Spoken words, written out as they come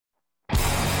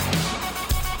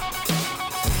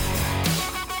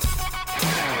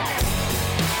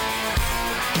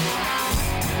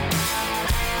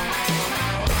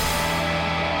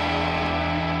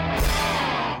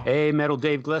Hey, Metal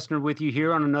Dave Glessner with you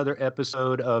here on another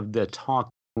episode of the Talk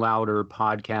Louder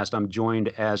podcast. I'm joined,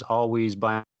 as always,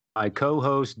 by my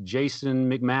co-host, Jason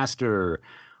McMaster.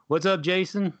 What's up,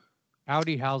 Jason?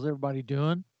 Howdy, how's everybody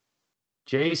doing?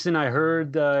 Jason, I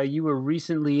heard you were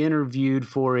recently interviewed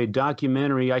for a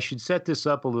documentary. I should set this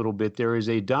up a little bit. There is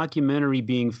a documentary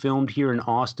being filmed here in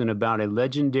Austin about a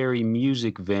legendary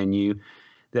music venue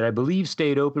that I believe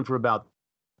stayed open for about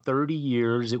 30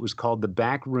 years. It was called The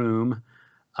Back Room.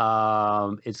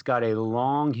 It's got a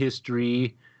long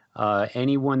history.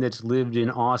 Anyone that's lived in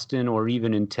Austin or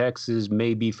even in Texas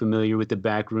may be familiar with the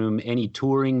Back Room. Any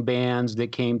touring bands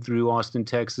that came through Austin,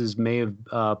 Texas may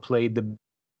have played the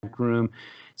Back Room.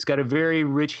 It's got a very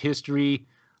rich history.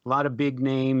 A lot of big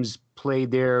names played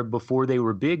there before they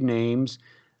were big names.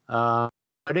 But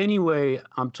anyway,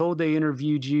 I'm told they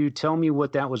interviewed you. Tell me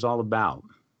what that was all about.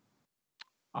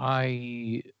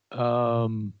 I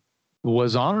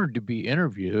was honored to be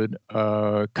interviewed.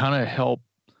 Kind of helped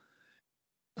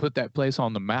put that place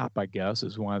on the map, I guess,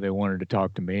 is why they wanted to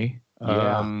talk to me.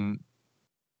 Yeah.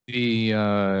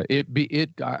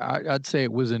 I'd say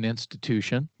it was an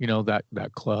institution,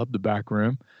 that club, the Back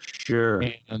Room. Sure.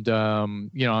 And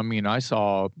I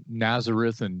saw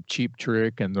Nazareth and Cheap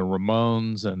Trick and the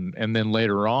Ramones, and then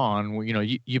later on,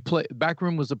 you play. Back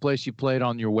Room was the place you played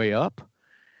on your way up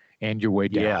and your way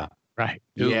down. Yeah. Right.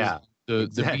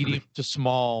 The medium to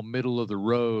small, middle of the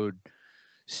road,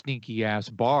 sneaky ass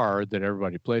bar that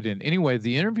everybody played in. Anyway,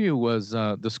 the interview was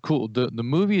this cool. The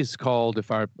movie is called,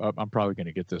 I'm probably going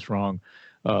to get this wrong,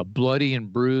 Bloody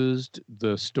and Bruised: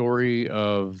 The Story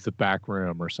of the Back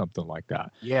Room or something like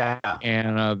that. Yeah.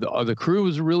 And the crew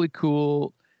was really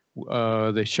cool.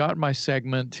 They shot my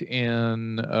segment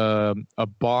in a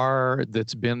bar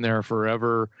that's been there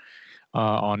forever.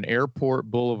 On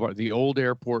Airport Boulevard, the old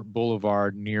Airport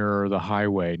Boulevard near the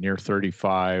highway, near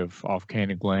 35 off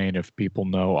Koenig Lane, if people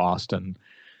know Austin.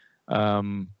 A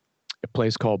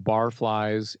place called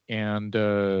Barflies. And,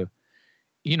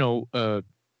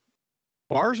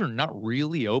 bars are not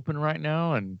really open right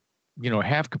now. And,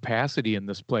 half capacity in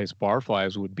this place,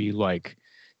 Barflies, would be like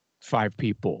 5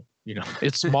 people.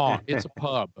 It's small. It's a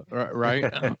pub, right?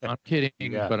 I'm kidding,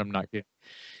 Yeah. but I'm not kidding.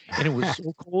 And it was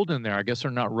so cold in there. I guess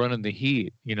they're not running the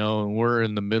heat, and we're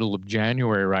in the middle of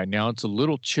January right now. It's a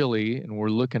little chilly, and we're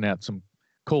looking at some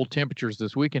cold temperatures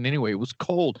this weekend. Anyway, it was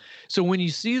cold. So when you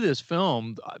see this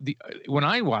film, when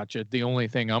I watch it, the only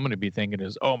thing I'm going to be thinking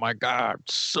is, oh my God,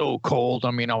 it's so cold.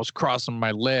 I mean, I was crossing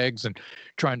my legs and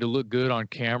trying to look good on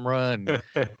camera. And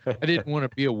I didn't want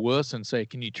to be a wuss and say,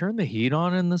 can you turn the heat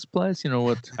on in this place?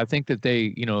 I think that they,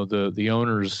 the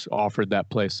owners offered that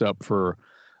place up for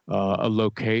a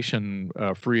location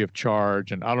free of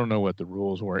charge, and I don't know what the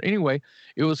rules were. Anyway,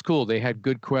 it was cool. They had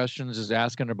good questions, just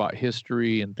asking about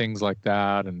history and things like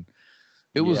that, and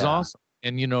it was awesome.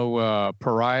 And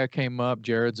Pariah came up,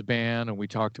 Jared's band, and we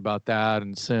talked about that,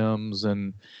 and Sims,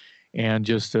 and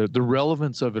just the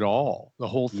relevance of it all, the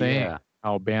whole thing. Yeah.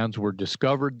 How bands were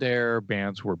discovered there,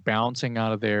 bands were bouncing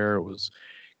out of there. It was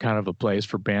kind of a place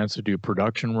for bands to do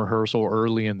production rehearsal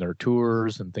early in their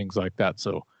tours and things like that.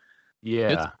 So.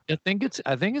 Yeah. I think it's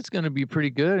going to be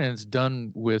pretty good, and it's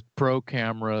done with pro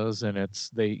cameras, and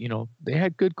they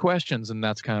had good questions, and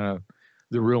that's kind of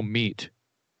the real meat.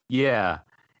 Yeah.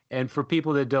 And for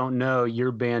people that don't know,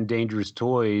 your band Dangerous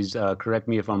Toys, correct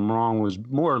me if I'm wrong, was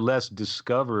more or less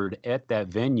discovered at that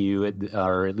venue,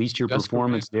 or at least your That's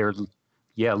performance correct. there.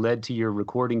 Yeah, led to your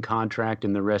recording contract,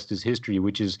 and the rest is history,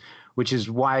 which is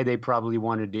why they probably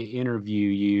wanted to interview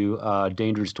you.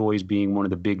 Dangerous Toys being one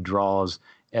of the big draws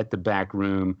at the Back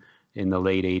Room in the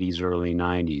late 80s, early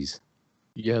 90s.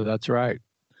 Yeah, that's right.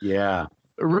 Yeah.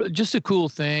 Just a cool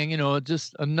thing,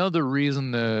 just another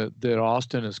reason that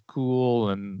Austin is cool,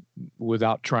 and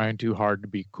without trying too hard to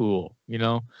be cool,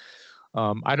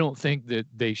 I don't think that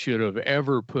they should have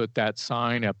ever put that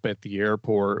sign up at the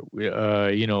airport,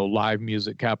 live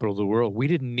music capital of the world. We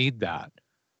didn't need that.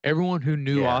 Everyone who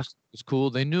knew Austin was cool,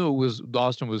 they knew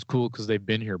Austin was cool because they've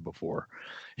been here before.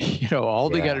 All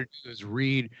they got to do is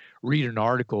read an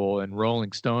article in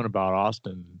Rolling Stone about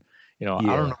Austin. I don't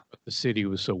know what the city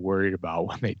was so worried about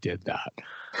when they did that.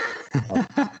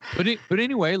 But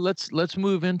anyway, let's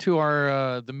move into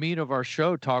our the meat of our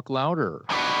show. Talk Louder.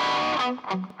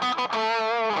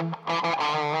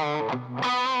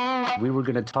 We were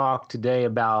going to talk today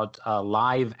about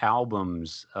live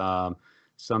albums,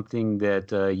 something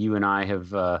that you and I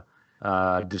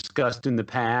have discussed in the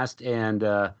past,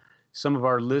 and some of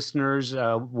our listeners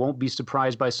won't be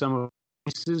surprised by some of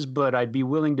the choices, but I'd be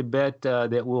willing to bet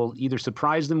that we'll either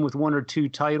surprise them with one or two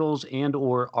titles and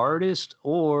or artists,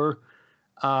 or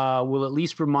will at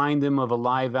least remind them of a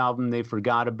live album they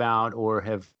forgot about or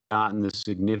have forgotten the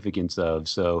significance of.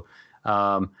 So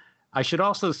I should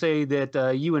also say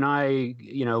that you and I,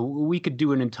 we could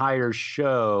do an entire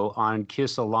show on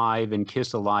Kiss Alive and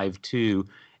Kiss Alive 2,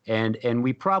 and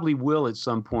we probably will at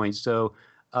some point. So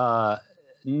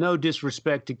no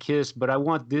disrespect to Kiss, but I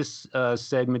want this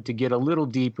segment to get a little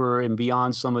deeper and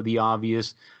beyond some of the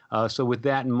obvious. So with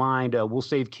that in mind, we'll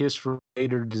save Kiss for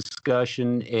later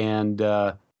discussion, and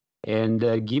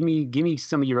give me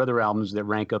some of your other albums that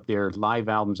rank up there, live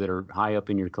albums that are high up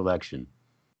in your collection.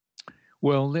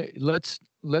 Well, let's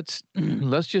let's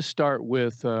just start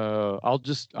with I'll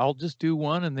just do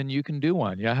one and then you can do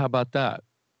one. Yeah, how about that?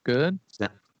 Good.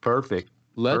 Perfect.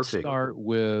 Let's start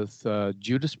with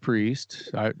Judas Priest.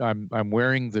 I'm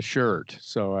wearing the shirt,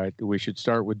 so we should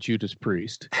start with Judas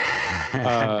Priest.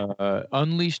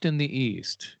 Unleashed in the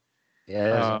East.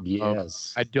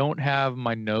 Yes. I don't have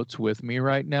my notes with me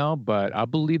right now, but I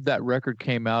believe that record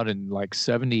came out in like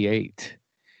 78.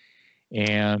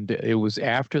 And it was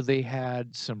after they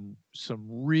had some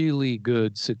really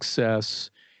good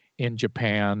success in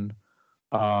Japan.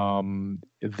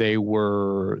 They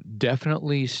were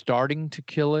definitely starting to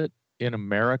kill it in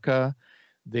America.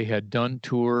 They had done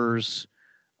tours.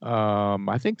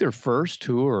 I think their first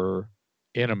tour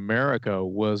in America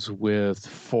was with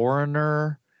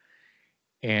Foreigner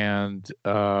and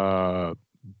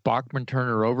Bachman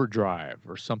Turner Overdrive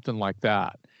or something like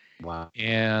that. Wow.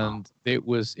 And it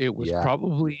was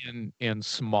probably in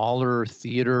smaller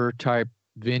theater type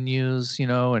venues,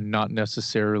 and not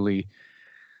necessarily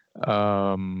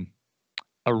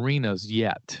arenas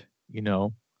yet,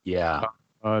 Yeah.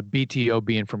 BTO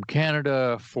being from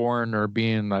Canada, Foreigner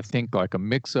being, I think, like a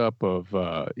mix up of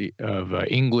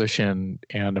English and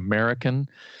American.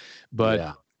 But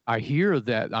yeah. I hear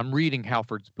that I'm reading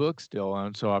Halford's book still,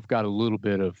 and so I've got a little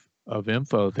bit of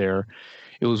info there.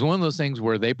 It was one of those things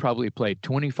where they probably played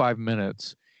 25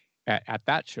 minutes at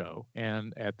that show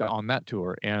and on that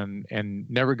tour and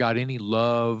never got any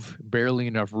love, barely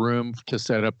enough room to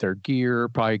set up their gear,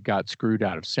 probably got screwed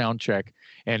out of sound check.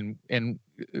 And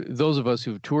those of us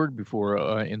who've toured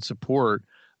before in support,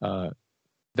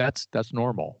 that's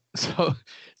normal. So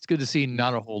it's good to see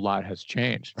not a whole lot has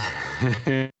changed.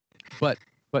 But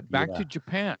back to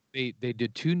Japan. They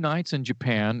did 2 nights in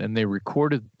Japan and they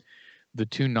recorded the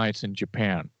 2 nights in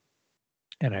Japan.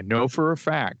 And I know for a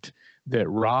fact that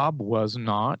Rob was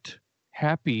not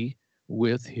happy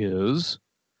with his,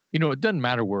 it doesn't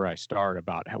matter where I start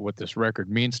about what this record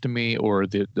means to me or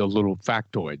the little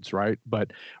factoids, right?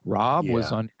 But Rob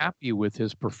was unhappy with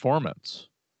his performance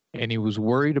and he was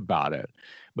worried about it.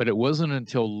 But it wasn't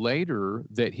until later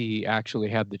that he actually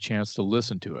had the chance to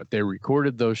listen to it. They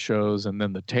recorded those shows and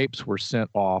then the tapes were sent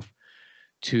off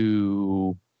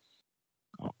to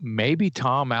maybe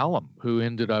Tom Allom, who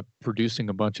ended up producing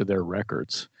a bunch of their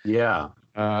records. Yeah.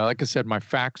 Like I said, my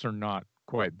facts are not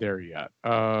quite there yet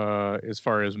as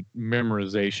far as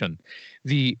memorization.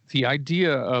 The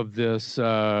idea of this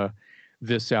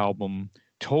this album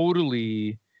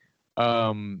totally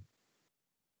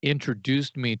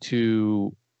introduced me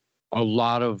to a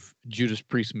lot of Judas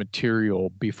Priest material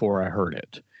before I heard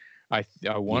it. I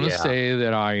want to say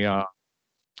that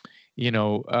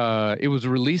it was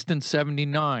released in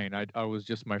 79. I was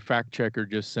just, my fact checker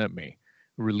just sent me.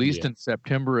 Released in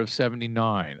September of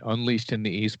 79, Unleashed in the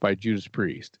East by Judas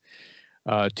Priest.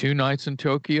 2 nights in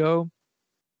Tokyo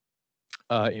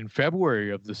in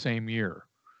February of the same year.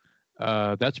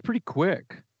 That's pretty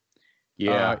quick.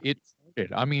 Yeah.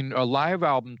 I mean, a live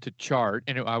album to chart,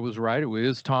 and I was right, it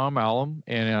was Tom Allom,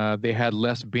 and they had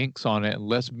Les Binks on it. And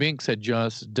Les Binks had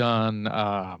just done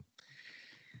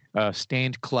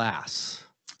Stained Class.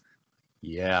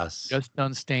 Yes. Just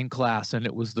done Stained Class, and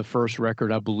it was the first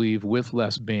record, I believe, with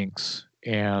Les Binks.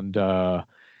 And,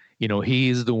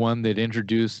 he's the one that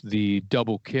introduced the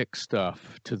double kick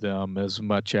stuff to them as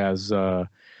much as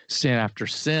Sin After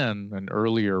Sin, an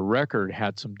earlier record,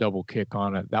 had some double kick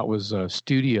on it. That was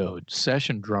studio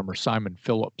session drummer Simon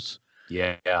Phillips.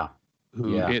 Yeah.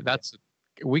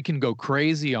 We can go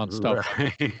crazy on stuff.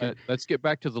 Right. Let's get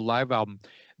back to the live album.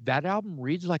 That album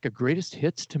reads like a greatest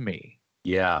hits to me.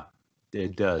 Yeah,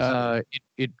 it does.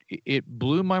 It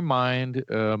blew my mind.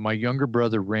 My younger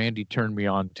brother Randy turned me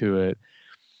on to it,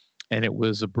 and it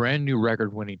was a brand new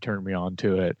record when he turned me on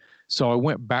to it. So I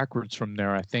went backwards from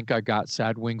there. I think I got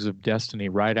Sad Wings of Destiny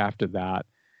right after that,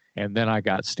 and then I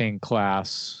got Stained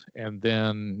Class, and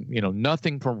then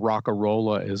nothing from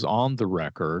Rock-a-Rolla is on the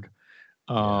record.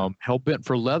 Hellbent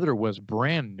for Leather was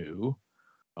brand new.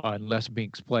 And Les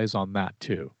Binks plays on that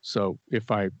too. So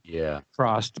if I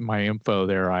crossed my info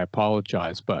there, I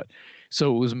apologize. But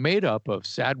So it was made up of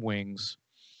Sad Wings,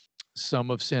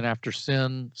 some of Sin After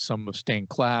Sin, some of Stained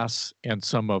Class, and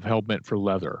some of Hellbent for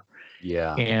Leather.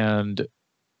 Yeah. And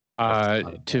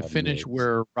to finish mix.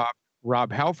 where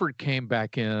Rob Halford came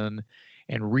back in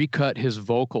and recut his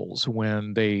vocals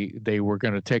when they were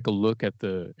going to take a look at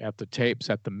the tapes,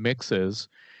 at the mixes.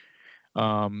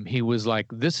 He was like,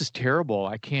 "This is terrible.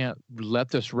 I can't let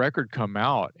this record come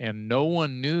out." And no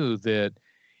one knew that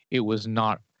it was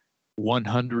not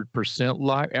 100%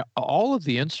 live. All of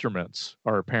the instruments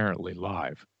are apparently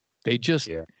live. They just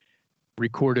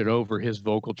recorded over his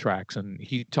vocal tracks, and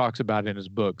he talks about it in his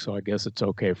book. So I guess it's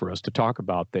okay for us to talk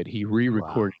about that. He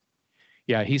re-recorded. Wow.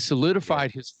 Yeah, he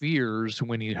solidified his fears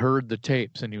when he heard the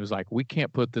tapes, and he was like, "We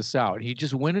can't put this out." He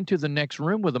just went into the next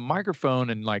room with a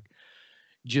microphone and like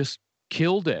just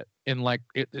killed it. And like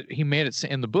he made it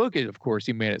in the book, of course,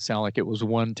 he made it sound like it was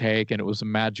one take and it was a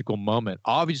magical moment.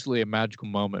 Obviously a magical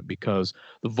moment, because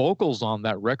the vocals on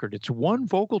that record, it's one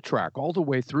vocal track all the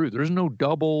way through. There's no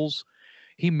doubles.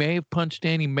 He may have punched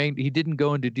in. He didn't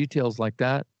go into details like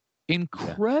that.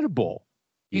 Incredible.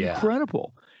 Yeah.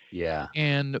 Incredible. Yeah.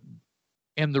 And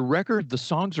the record, the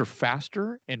songs are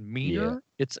faster and meaner. Yeah.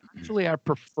 It's actually, I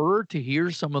prefer to hear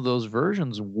some of those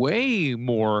versions way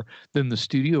more than the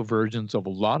studio versions of a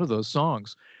lot of those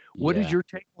songs. What is your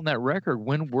take on that record?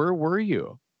 Where were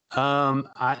you?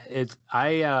 It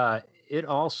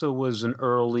also was an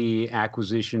early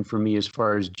acquisition for me as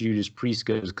far as Judas Priest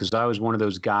goes, because I was one of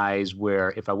those guys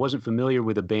where if I wasn't familiar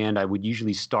with a band, I would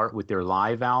usually start with their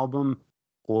live album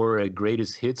or a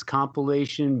greatest hits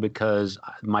compilation, because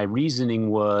my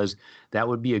reasoning was that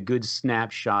would be a good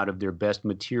snapshot of their best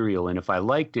material. And if I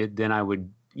liked it, then I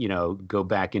would, go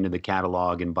back into the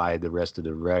catalog and buy the rest of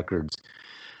the records.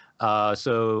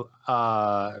 So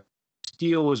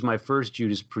Steel was my first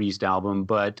Judas Priest album,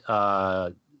 but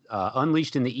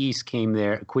Unleashed in the East came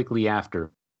there quickly after.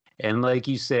 And like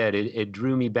you said, it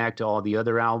drew me back to all the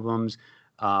other albums.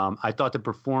 I thought the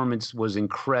performance was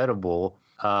incredible.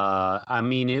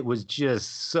 It was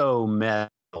just so metal.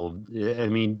 I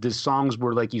mean, the songs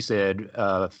were, like you said,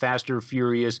 faster,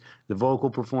 furious. The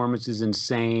vocal performance is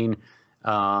insane.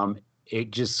 It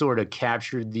just sort of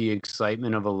captured the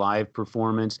excitement of a live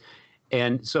performance.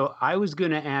 And so I was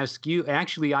going to ask you,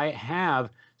 actually, I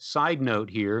have, side note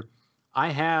here, I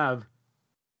have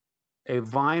a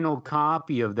vinyl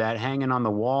copy of that hanging on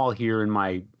the wall here in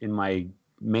my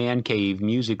man cave,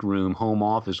 music room, home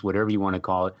office, whatever you want to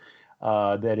call it.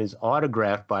 That is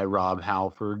autographed by Rob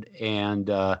Halford and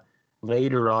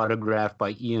later autographed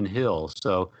by Ian Hill.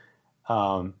 So,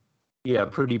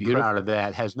 pretty beautiful. Proud of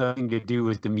that. Has nothing to do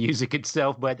with the music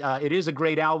itself, but it is a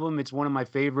great album. It's one of my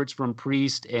favorites from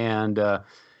Priest. And, the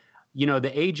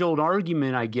age-old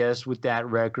argument, I guess, with that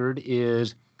record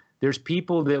is there's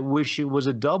people that wish it was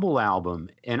a double album.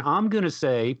 And I'm going to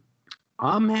say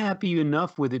I'm happy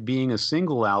enough with it being a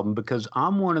single album, because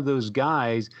I'm one of those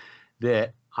guys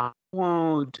that I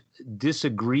won't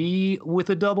disagree with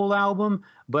a double album,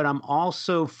 but I'm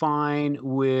also fine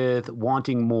with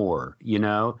wanting more,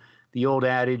 the old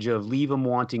adage of leave them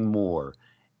wanting more.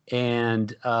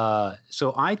 And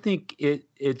so I think it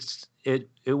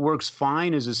works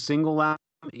fine as a single album.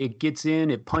 It gets in,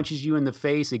 it punches you in the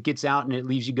face, it gets out, and it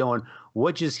leaves you going,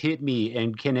 what just hit me?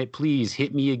 And can it please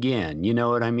hit me again? You know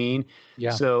what I mean?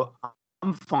 Yeah. So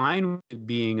I'm fine with it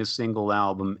being a single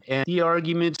album. And the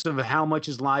arguments of how much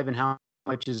is live and how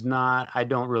much is not, I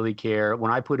don't really care.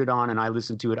 When I put it on and I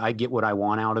listen to it, I get what I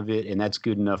want out of it, and that's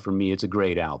good enough for me. It's a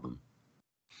great album.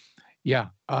 Yeah.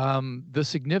 The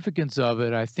significance of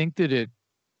it, I think that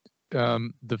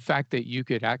the fact that you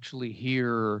could actually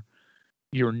hear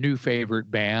your new favorite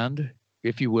band,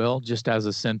 if you will, just as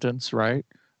a sentence, right?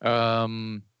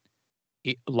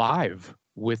 Live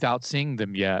without seeing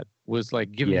them yet was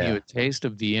like giving you a taste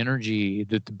of the energy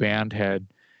that the band had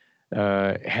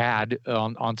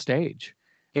on stage.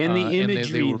 And the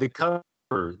imagery,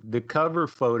 the cover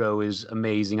photo is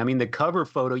amazing. I mean, the cover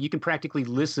photo, you can practically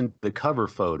listen to the cover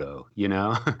photo,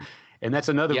 and that's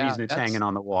another reason it's hanging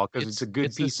on the wall, because it's a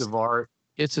good piece of art.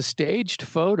 It's a staged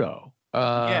photo.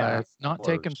 It's not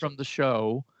taken from the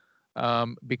show,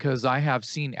 because I have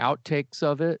seen outtakes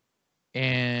of it,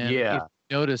 and you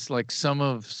notice like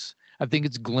I think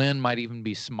it's Glenn might even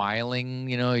be smiling.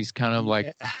 He's kind of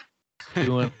like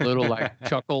doing a little like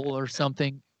chuckle or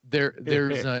something.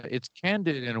 It's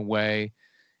candid in a way,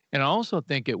 and I also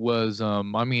think it was.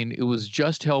 It was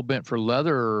just Hellbent for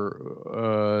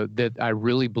Leather that I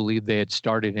really believe they had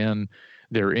started in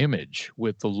their image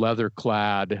with the leather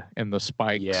clad and the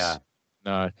spikes.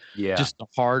 Just a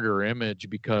harder image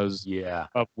because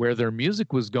of where their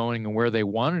music was going and where they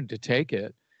wanted to take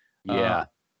it.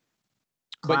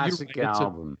 but you're Classic right.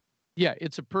 album.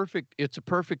 It's a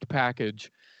perfect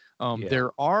package. Yeah.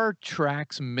 There are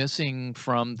tracks missing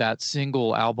from that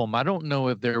single album. I don't know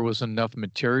if there was enough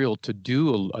material to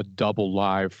do a double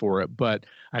live for it, but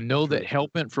I know that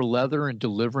Hellbent for Leather and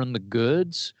Delivering the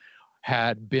Goods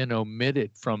had been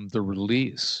omitted from the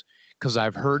release, because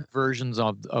I've heard versions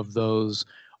of those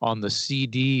on the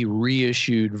CD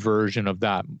reissued version of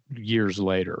that years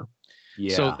later.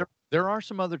 Yeah. So there are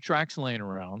some other tracks laying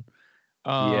around.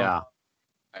 Yeah.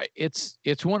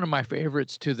 It's one of my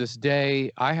favorites to this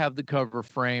day. I have the cover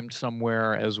framed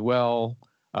somewhere as well.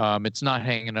 It's not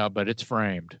hanging up, but it's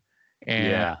framed.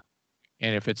 And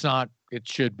if it's not, it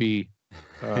should be.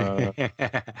 Amen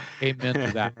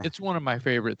to that. It's one of my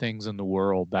favorite things in the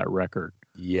world, that record.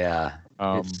 Yeah.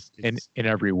 In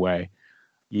every way.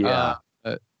 Yeah.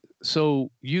 So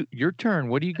your turn.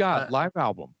 What do you got? Live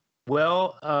album.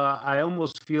 Well, I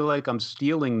almost feel like I'm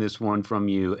stealing this one from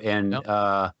you, and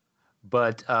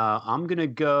but I'm gonna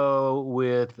go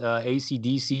with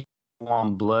AC/DC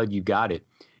on Blood. You got it.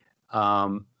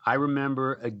 I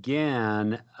remember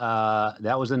again.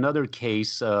 That was another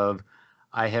case of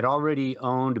I had already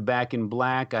owned Back in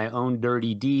Black. I owned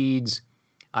Dirty Deeds.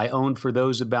 I owned For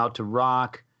Those About to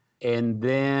Rock. And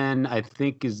then I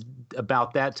think is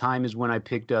about that time is when I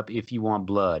picked up If You Want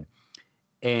Blood.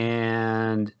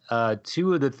 And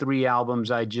two of the three albums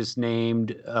I just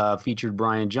named featured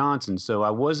Brian Johnson. So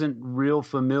I wasn't real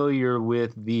familiar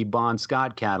with the Bon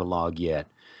Scott catalog yet.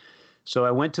 So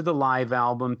I went to the live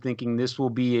album thinking this will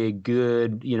be a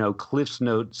good, Cliff's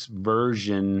Notes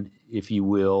version, if you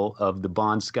will, of the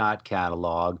Bon Scott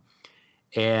catalog.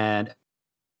 And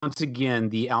once again,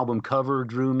 the album cover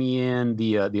drew me in.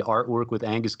 The artwork with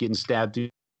Angus getting stabbed through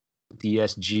the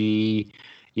SG,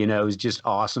 it was just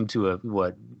awesome to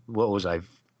what was I,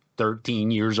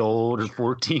 13 years old or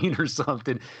 14 or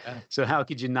something. So how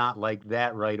could you not like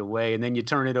that right away? And then you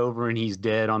turn it over and he's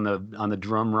dead on the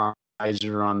drum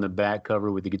riser on the back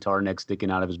cover with the guitar neck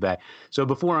sticking out of his back. So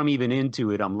before I'm even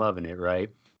into it, I'm loving it, right?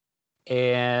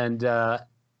 And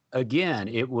again,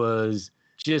 it was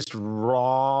just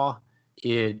raw.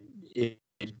 It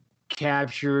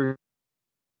captured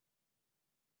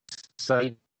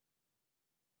sight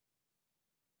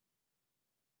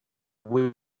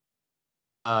with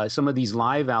some of these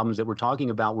live albums that we're talking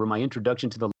about were my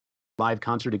introduction to the live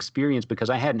concert experience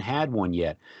because I hadn't had one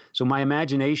yet. So my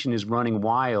imagination is running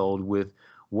wild with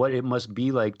what it must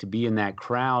be like to be in that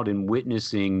crowd and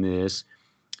witnessing this.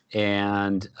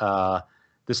 And the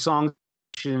song,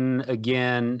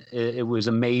 again, it was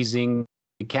amazing.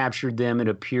 It captured them at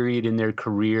a period in their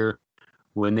career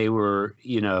when they were,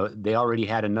 they already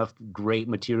had enough great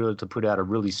material to put out a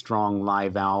really strong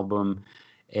live album.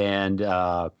 And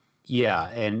I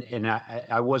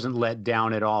wasn't let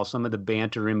down at all. Some of the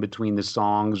banter in between the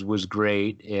songs was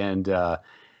great. And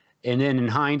then in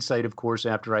hindsight, of course,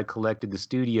 after I collected the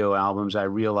studio albums, I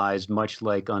realized, much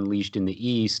like Unleashed in the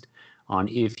East, on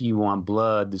If You Want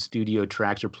Blood, the studio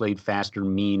tracks are played faster,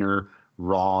 meaner,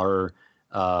 rawer.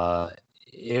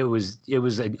 It was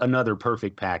another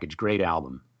perfect package. Great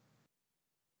album.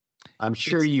 I'm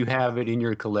sure you have it in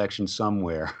your collection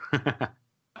somewhere.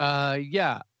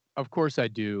 Yeah, of course I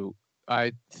do.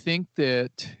 I think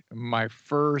that my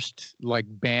first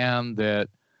band that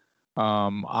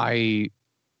I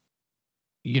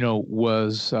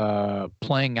was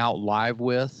playing out live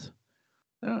with,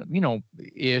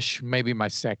 maybe my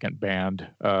second band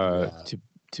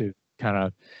to kind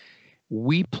of,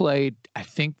 we played, I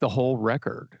think, the whole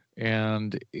record.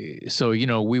 And so,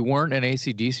 we weren't an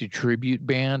AC/DC tribute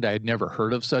band. I had never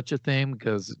heard of such a thing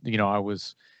because, I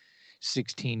was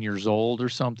 16 years old or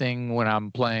something when I'm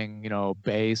playing,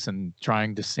 bass and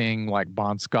trying to sing like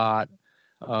Bon Scott.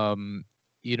 I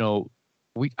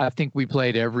think we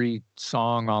played every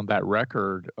song on that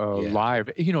record live,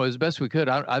 as best we could.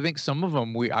 I think some of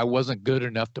them I wasn't good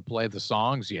enough to play the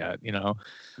songs yet, and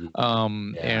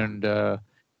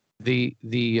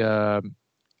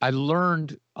I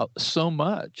learned so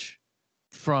much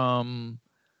from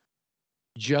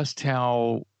just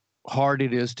how hard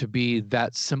it is to be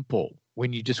that simple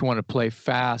when you just want to play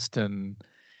fast, and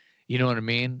you know what I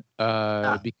mean?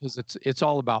 Because it's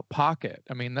all about pocket.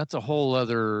 I mean, that's a whole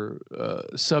other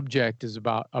subject, is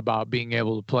about being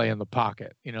able to play in the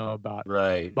pocket, about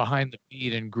behind the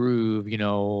beat and groove,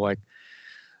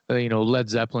 Led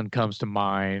Zeppelin comes to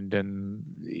mind, and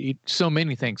so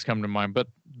many things come to mind. But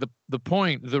the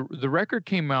point, the record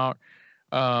came out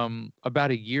about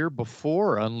a year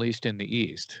before Unleashed in the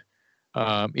East.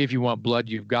 If You Want Blood,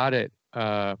 You've Got It.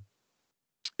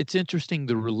 It's interesting,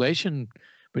 the relation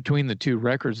between the two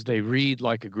records. They read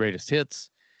like a greatest hits.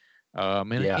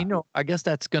 And Yeah, I guess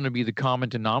that's going to be the common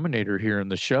denominator here in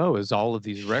the show is all of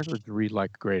these records read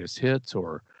like greatest hits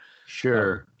or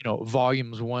sure.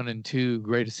 volumes 1 and 2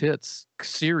 greatest hits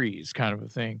series kind of a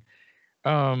thing.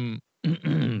 Um,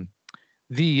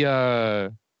 the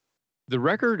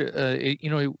record,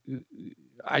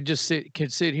 I just can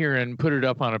sit here and put it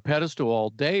up on a pedestal all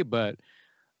day, but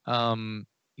the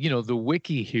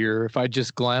wiki here, if I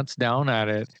just glance down at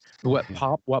it, what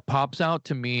pops out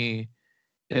to me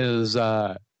is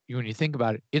when you think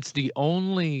about it, it's the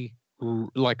only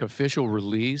like official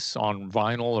release on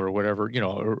vinyl or whatever,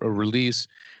 a release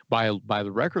by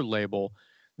the record label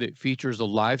that features a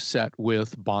live set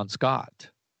with Bon Scott.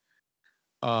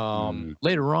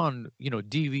 Later on,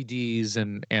 DVDs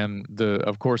and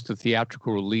of course the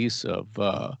theatrical release of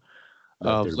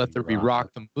Let There Be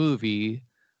Rock the movie.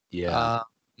 Yeah.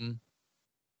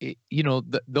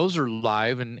 Those are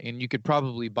live, and you could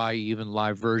probably buy even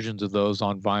live versions of those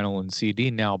on vinyl and CD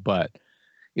now. But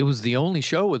it was the only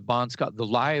show with Bon Scott. The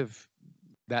live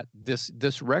that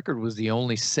this record was the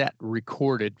only set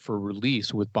recorded for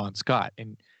release with Bon Scott,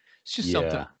 and it's just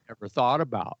something I never thought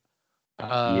about.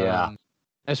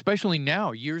 Especially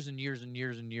now, years and years and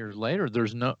years and years later,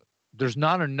 there's not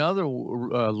another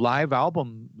live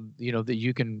album that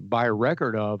you can buy a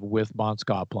record of with Bon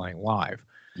Scott playing live.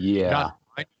 Not to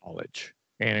my knowledge.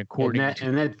 And according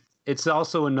to it's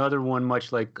also another one,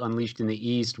 much like Unleashed in the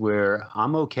East, where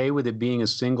I'm okay with it being a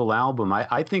single album.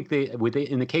 I think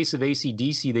in the case of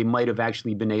AC/DC, they might have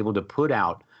actually been able to put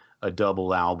out a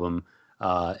double album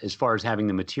as far as having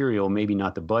the material, maybe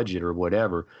not the budget or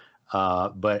whatever.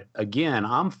 But again,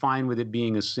 I'm fine with it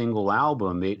being a single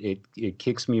album. It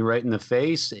kicks me right in the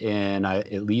face, and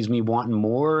it leaves me wanting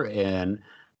more. And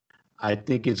I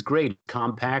think it's great,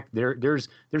 compact. There's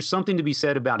something to be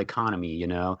said about economy.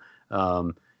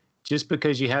 Just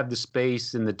because you have the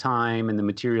space and the time and the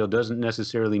material doesn't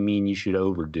necessarily mean you should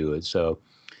overdo it. So,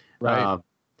 right.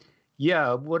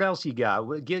 Yeah. What else you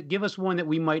got? Give us one that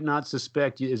we might not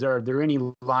suspect. Are there any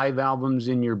live albums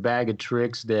in your bag of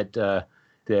tricks that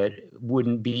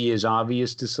wouldn't be as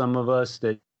obvious to some of us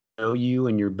that know you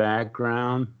and your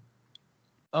background?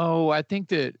 Oh, I think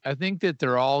that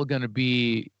they're all going to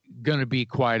be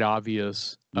quite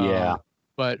obvious. Yeah.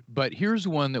 But here's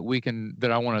one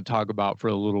that I want to talk about for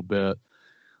a little bit.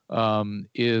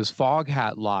 Is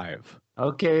Foghat Live.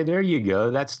 Okay, there you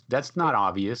go. That's not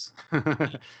obvious.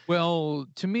 Well,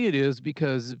 to me it is,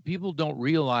 because people don't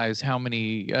realize how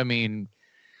many. I mean,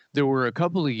 there were a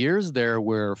couple of years there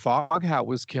where Foghat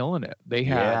was killing it. They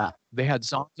had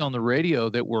songs on the radio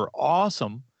that were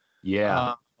awesome.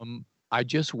 Yeah. I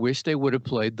just wish they would have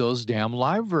played those damn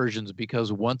live versions,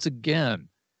 because once again,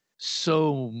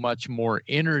 so much more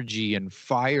energy and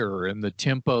fire, and the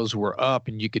tempos were up,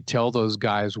 and you could tell those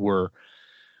guys were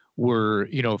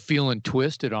feeling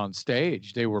twisted on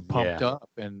stage. They were pumped up,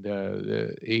 and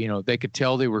they could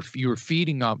tell you were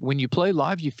feeding off. When you play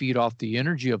live, you feed off the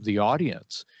energy of the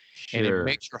audience. Sure. And it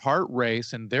makes your heart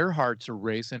race, and their hearts are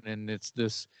racing, and it's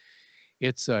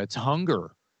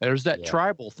hunger. There's that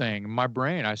tribal thing in my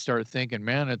brain. I start thinking,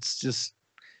 man, it's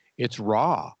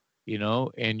raw,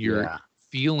 and you're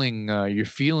feeling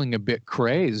a bit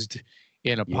crazy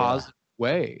in a positive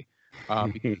way,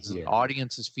 because the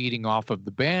audience is feeding off of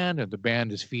the band, and the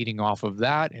band is feeding off of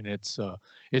that, and it's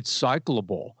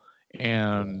cyclable,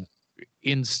 and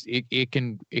it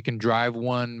can drive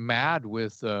one mad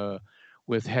with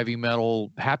heavy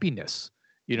metal happiness,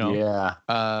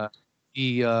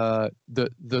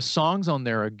 the songs on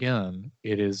there, again,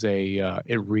 it is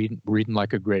reading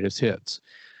like a greatest hits.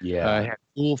 It had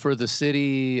Fool for the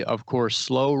City, of course,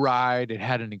 Slow Ride. It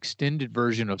had an extended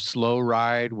version of Slow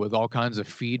Ride with all kinds of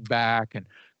feedback and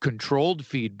controlled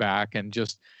feedback, and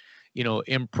just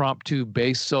impromptu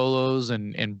bass solos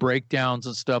and breakdowns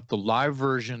and stuff. The live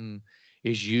version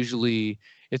is usually,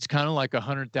 it's kind of like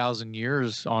 100,000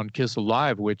 Years on Kiss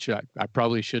Alive, which I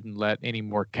probably shouldn't let any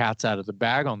more cats out of the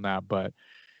bag on that. But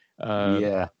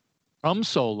drum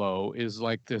solo is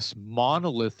like this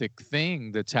monolithic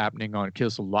thing that's happening on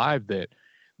Kiss Alive that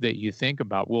you think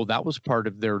about. Well, that was part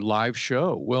of their live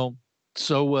show. Well,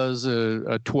 so was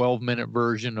a 12-minute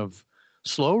version of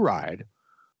Slow Ride.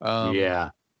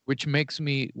 Which makes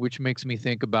me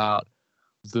think about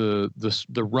the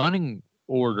running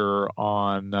order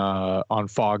on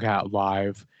Foghat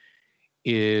Live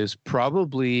is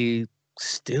probably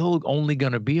still only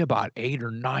going to be about 8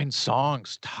 or 9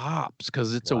 songs tops,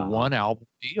 because it's a one album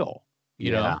deal,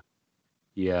 you know?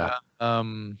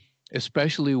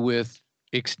 Especially with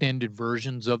extended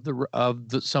versions of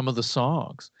some of the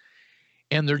songs.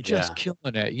 and they're Yeah. just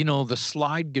killing it. You know, the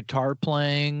slide guitar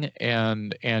playing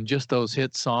and just those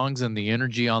hit songs and the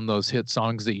energy on those hit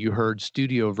songs that you heard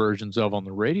studio versions of on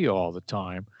the radio all the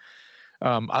time.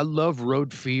 I love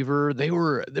Road Fever.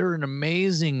 They're an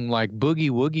amazing like boogie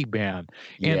woogie band,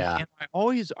 Yeah. and I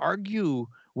always argue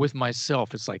with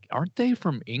myself. It's like, aren't they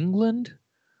from England?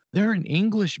 They're an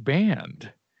English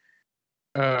band.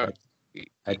 Uh,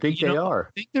 I think you know, they I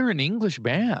are. think they're an English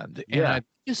band, and Yeah. I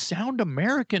just sound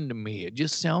American to me. It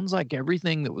just sounds like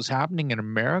everything that was happening in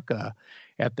America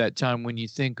at that time. When you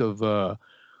think of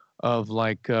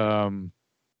like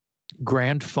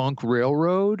Grand Funk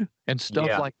Railroad and stuff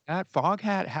Yeah. like that,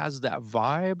 Foghat has that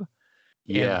vibe,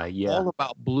 and Yeah. Yeah. all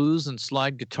about blues and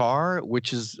slide guitar,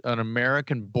 which is an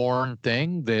American-born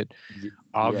thing that Yeah.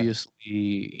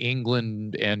 obviously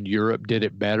England and Europe did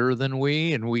it better than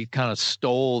we, and we kind of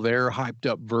stole their hyped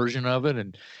up version of it.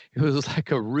 And it was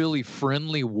like a really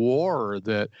friendly war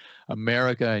that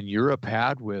America and Europe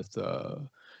had with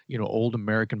old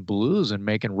American blues and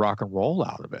making rock and roll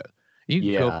out of it. You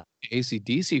can go Yeah. to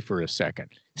AC/DC for a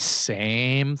second,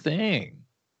 same thing.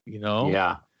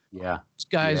 Yeah. Yeah. These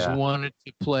guys Yeah. wanted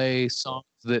to play songs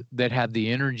that had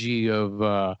the energy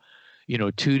of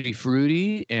Tutti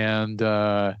Frutti and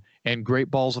Great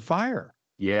Balls of Fire.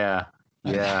 Yeah.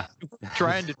 Yeah.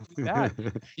 Trying to do that.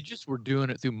 You just were doing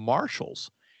it through Marshalls.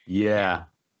 Yeah.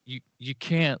 You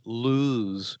can't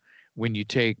lose when you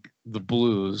take the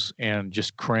blues and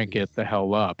just crank it the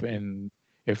hell up. And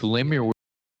if Lemmy were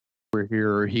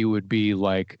here, he would be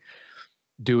like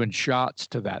doing shots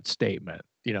to that statement.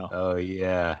 Oh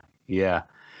yeah. Yeah.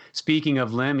 Speaking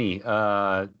of Lemmy,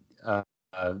 No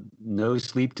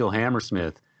Sleep Till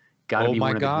Hammersmith. Gotta Oh be my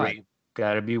one of God. the great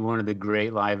gotta be one of the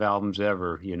great live albums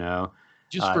ever,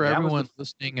 Just for that was everyone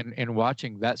listening and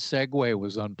watching, that segue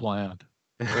was unplanned.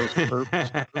 It was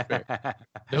perfect.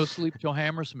 No Sleep Till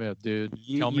Hammersmith, dude.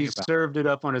 Tell me You about it. served it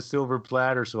up on a silver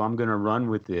platter, so I'm gonna run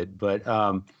with it. But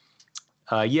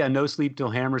yeah, No Sleep Till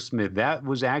Hammersmith. That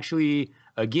was actually,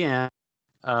 again,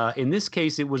 in this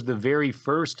case, it was the very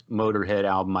first Motorhead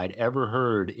album I'd ever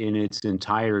heard in its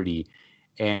entirety.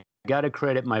 And I got to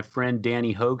credit my friend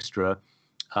Danny Hoekstra.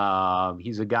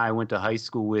 He's a guy I went to high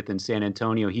school with in San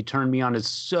Antonio. He turned me on to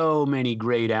so many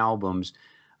great albums,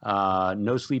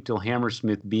 No Sleep Till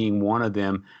Hammersmith being one of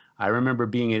them. I remember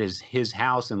being at his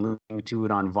house and listening to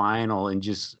it on vinyl, and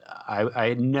just I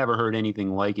had never heard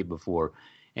anything like it before.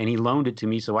 And he loaned it to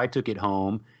me, so I took it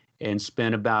home and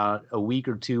spent about a week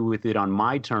or two with it on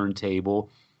my turntable,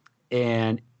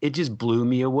 and it just blew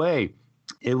me away.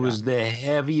 It was the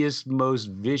heaviest, most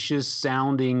vicious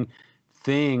sounding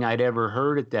thing I'd ever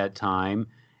heard at that time.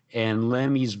 And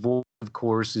Lemmy's voice, of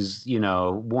course, is,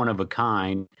 one of a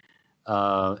kind.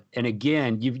 And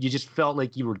again, you just felt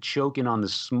like you were choking on the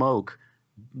smoke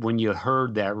when you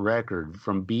heard that record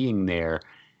from being there.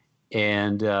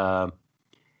 And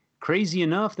crazy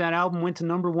enough, that album went to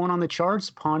 #1 on the charts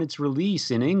upon its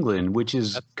release in England, which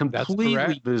is completely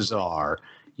correct. bizarre,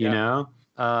 you know?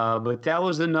 But that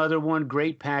was another one.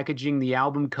 Great packaging. The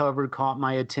album cover caught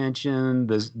my attention.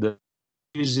 The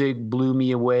music blew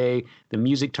me away. The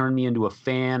music turned me into a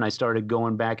fan. I started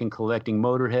going back and collecting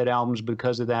Motorhead albums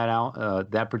because of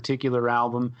that particular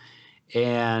album.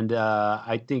 And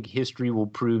I think history will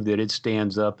prove that it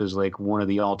stands up as like one of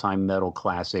the all-time metal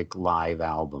classic live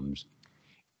albums.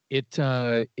 It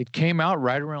came out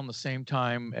right around the same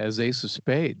time as Ace of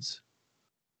Spades.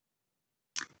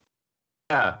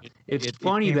 Yeah, it's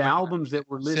funny, the albums that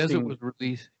we're listing. It says it was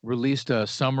released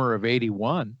summer of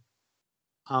 '81.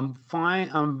 I'm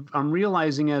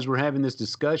realizing as we're having this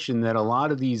discussion that a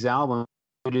lot of these albums,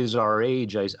 it is our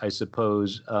age, I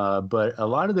suppose, but a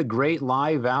lot of the great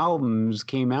live albums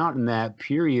came out in that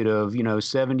period of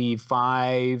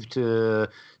 75 to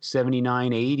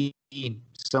 79, 80,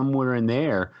 somewhere in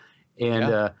there. And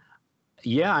I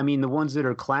mean, the ones that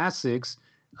are classics.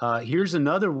 Here's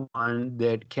another one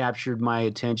that captured my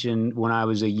attention when I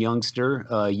was a youngster,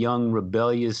 young,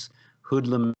 rebellious,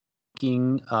 hoodluming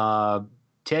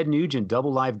Ted Nugent,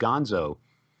 Double Live Gonzo.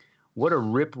 What a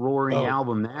rip-roaring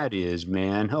album that is,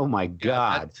 man. Oh, my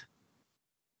God.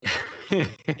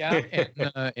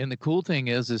 And the cool thing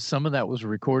is some of that was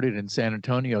recorded in San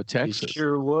Antonio, Texas. It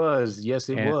sure was. Yes,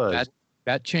 it was.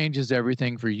 That changes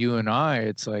everything for you and I.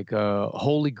 It's like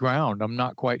holy ground. I'm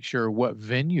not quite sure what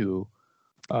venue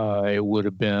it would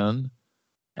have been.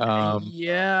 I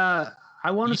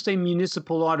want to say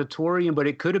Municipal Auditorium, but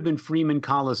it could have been Freeman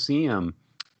Coliseum.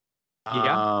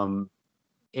 And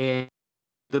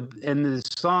the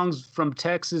songs from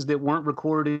Texas that weren't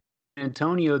recorded in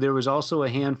Antonio, there was also a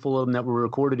handful of them that were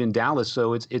recorded in Dallas.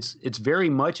 So it's very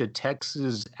much a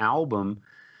Texas album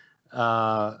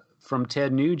from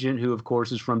Ted Nugent, who of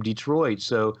course is from Detroit.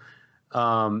 So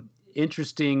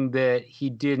interesting that he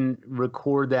didn't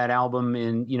record that album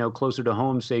in, closer to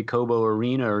home, say Cobo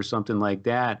Arena or something like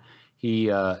that.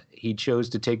 He chose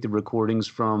to take the recordings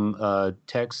from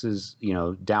Texas,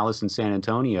 Dallas and San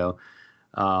Antonio.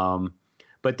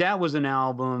 But that was an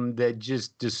album that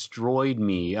just destroyed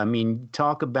me. I mean,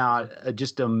 talk about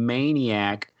just a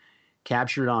maniac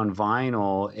captured on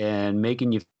vinyl and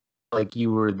making you feel like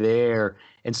you were there.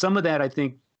 And some of that, I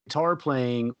think, guitar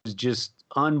playing was just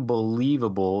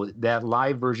unbelievable. That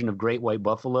live version of Great White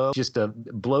Buffalo just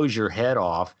blows your head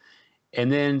off.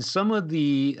 And then some of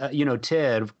the,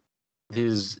 Ted,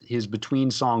 his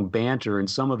between song banter, and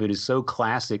some of it is so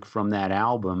classic from that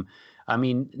album. I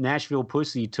mean, Nashville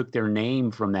Pussy took their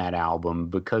name from that album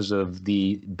because of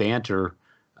the banter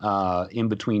in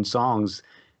between songs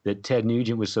that Ted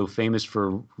Nugent was so famous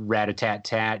for,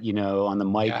 rat-a-tat-tat, on the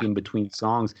mic in between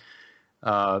songs.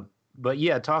 But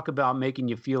yeah, talk about making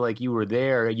you feel like you were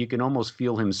there. You can almost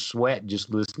feel him sweat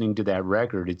just listening to that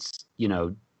record. It's,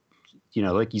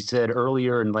 like you said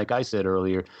earlier, and like I said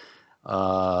earlier,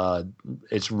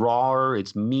 it's rawer,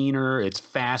 it's meaner, it's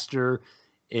faster.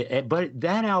 But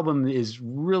that album is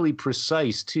really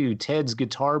precise too. Ted's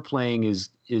guitar playing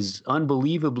is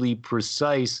unbelievably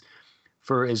precise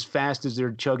for as fast as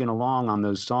they're chugging along on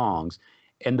those songs.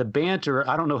 And the banter,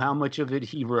 I don't know how much of it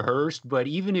he rehearsed, but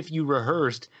even if you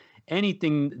rehearsed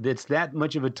anything that's that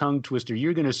much of a tongue twister,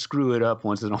 you're going to screw it up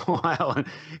once in a while. And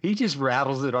he just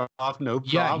rattles it off, no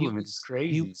problem. It's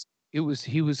crazy.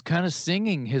 He was kind of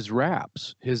singing his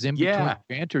raps, his in between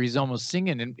banter. He's almost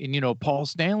singing, and Paul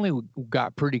Stanley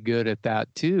got pretty good at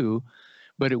that too.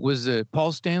 But it was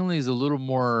Paul Stanley's a little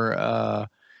more.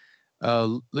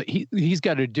 He's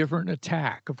got a different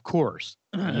attack, of course.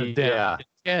 Than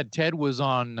Ted. Ted was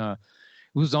on. It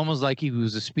was almost like he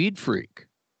was a speed freak,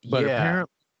 but apparently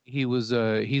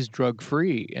he's drug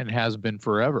free and has been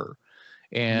forever,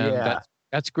 and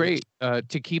that's great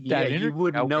to keep that in. You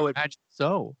wouldn't know it.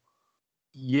 So.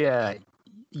 Yeah,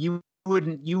 you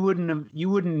wouldn't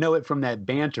know it from that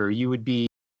banter. You would be,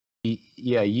 I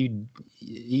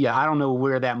don't know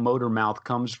where that motor mouth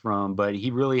comes from, but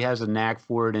he really has a knack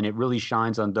for it, and it really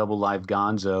shines on Double Live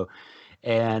Gonzo.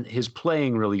 And his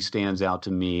playing really stands out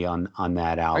to me on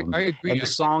that album. I agree. And the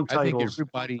song titles.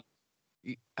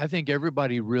 I think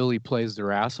everybody really plays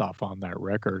their ass off on that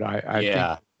record. I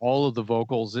think all of the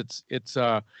vocals. It's.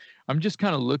 I'm just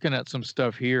kind of looking at some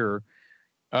stuff here.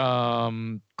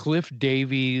 Cliff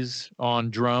Davies on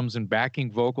drums and backing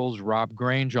vocals, Rob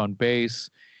Grange on bass,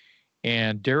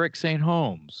 and Derek St.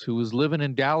 Holmes, who was living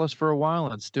in Dallas for a while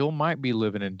and still might be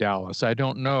living in Dallas. I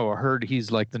don't know. I heard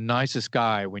he's like the nicest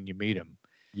guy when you meet him.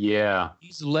 Yeah.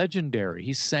 He's legendary.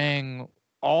 He sang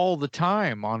all the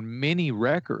time on many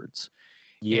records.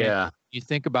 Yeah. And you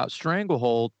think about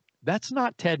Stranglehold, that's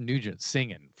not Ted Nugent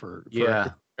singing for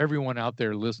everyone out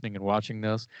there listening and watching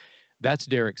this. That's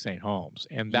Derek St. Holmes,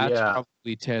 and that's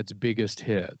probably Ted's biggest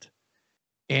hit.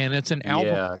 And it's an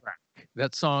album track.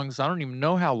 That song's, I don't even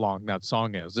know how long that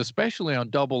song is, especially on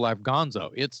Double Live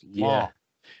Gonzo. It's long,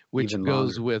 which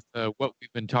goes with what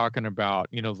we've been talking about.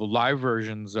 The live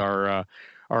versions are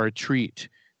a treat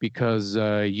because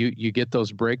you get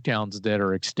those breakdowns that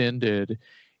are extended,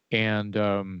 and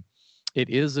it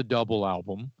is a double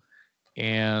album.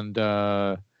 And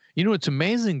it's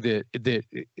amazing that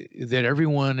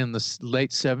everyone in the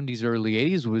late 70s, early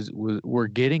 80s were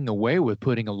getting away with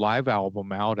putting a live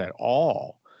album out at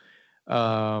all.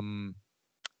 I'm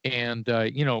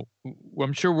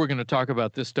sure we're going to talk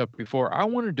about this stuff before. I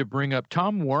wanted to bring up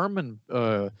Tom Werman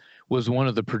was one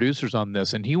of the producers on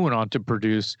this, and he went on to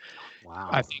produce,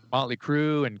 I think, Motley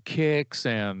Crue and Kix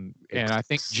and I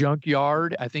think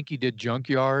Junkyard. I think he did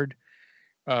Junkyard.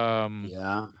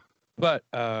 But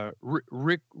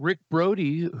Rick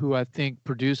Brody, who I think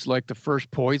produced like the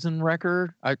first Poison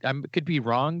record, I could be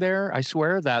wrong there. I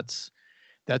swear that's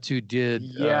who did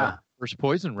first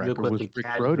Poison record was Rick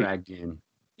Brody.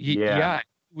 He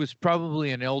was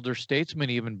probably an elder statesman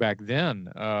even back then.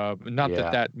 Not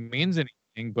that means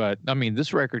anything, but I mean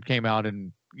this record came out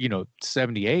in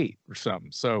 78 or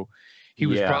something. So he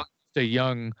was probably a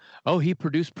young. Oh, he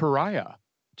produced Pariah.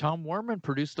 Tom Werman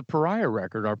produced the Pariah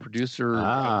record. Our producer,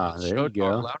 there you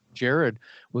go. Jared,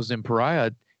 was in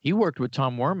Pariah. He worked with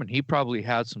Tom Werman. He probably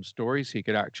had some stories he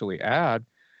could actually add.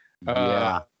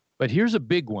 But here's a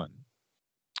big one.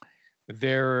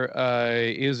 There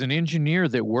is an engineer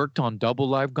that worked on Double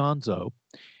Live Gonzo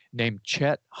named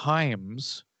Chet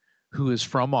Hyams, who is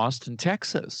from Austin,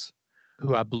 Texas,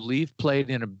 who I believe played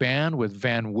in a band with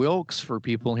Van Wilkes, for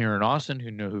people here in Austin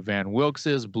who know who Van Wilkes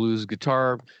is, blues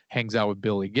guitar, hangs out with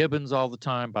Billy Gibbons all the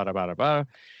time, bada, bada, bada.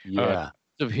 Yeah.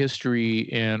 Of history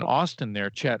in Austin there.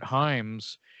 Chet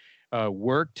Himes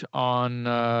worked on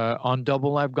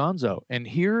Double Live Gonzo. And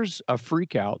here's a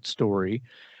freak out story.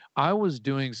 I was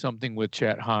doing something with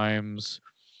Chet Himes.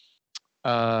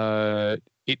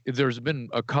 There's been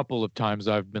a couple of times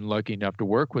I've been lucky enough to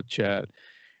work with Chet.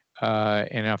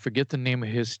 And I forget the name of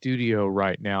his studio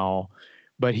right now,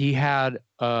 but he had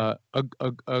a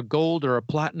gold or a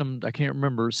platinum, I can't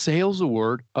remember, sales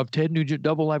award of Ted Nugent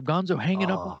Double Live Gonzo hanging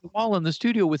up on the wall in the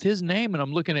studio with his name. And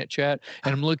I'm looking at Chet,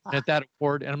 and I'm looking at that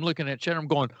award, and I'm looking at Chet, and I'm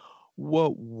going,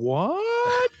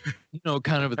 what?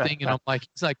 Kind of a thing. And I'm like,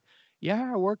 he's like,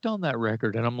 yeah, I worked on that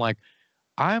record. And I'm like,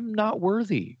 I'm not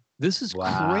worthy. This is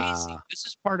crazy. This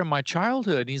is part of my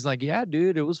childhood. And he's like, yeah,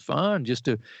 dude, it was fun just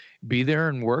to be there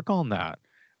and work on that.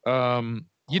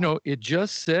 It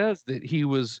just says that he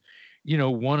was,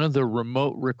 one of the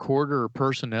remote recorder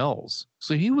personnels.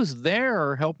 So he was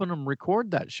there helping them record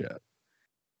that shit.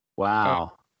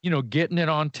 Wow. Getting it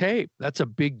on tape. That's a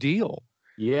big deal.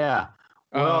 Yeah.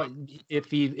 Well,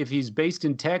 if he's based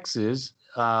in Texas,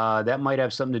 that might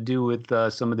have something to do with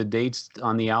some of the dates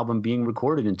on the album being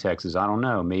recorded in Texas. I don't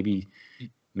know. Maybe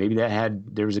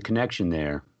there was a connection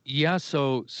there. Yeah.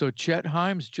 So Chet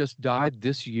Himes just died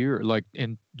this year,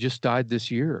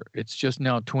 It's just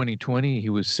now 2020. He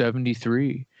was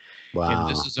 73. Wow. And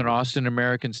this is an Austin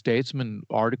American Statesman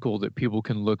article that people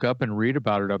can look up and read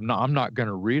about it. I'm not going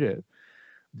to read it,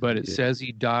 but it says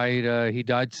he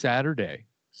died Saturday.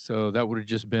 So that would have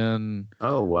just been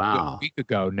a week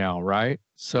ago now, right?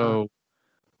 So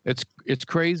it's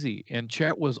crazy. And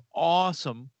Chet was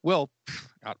awesome. Well,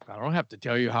 I don't have to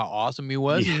tell you how awesome he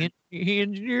was. Yeah. He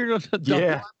engineered Double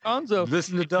Live Gonzo.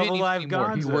 Listen to Double Live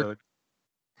Gonzo.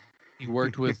 He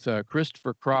worked with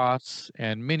Christopher Cross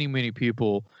and many, many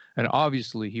people. And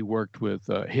obviously he worked with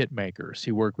hit makers.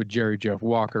 He worked with Jerry Jeff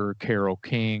Walker, Carole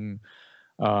King.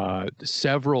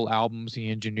 Several albums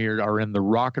he engineered are in the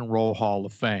Rock and Roll Hall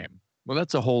of Fame. Well,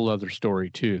 that's a whole other story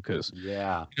too, because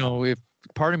if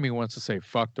part of me wants to say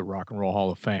fuck the Rock and Roll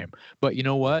Hall of Fame, but you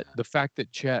know what? The fact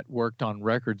that Chet worked on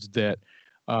records that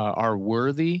are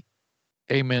worthy,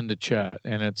 amen to Chet,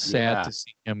 and it's sad to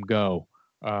see him go.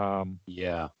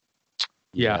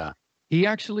 He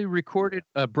actually recorded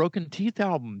a Broken Teeth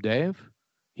album, Dave.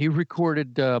 He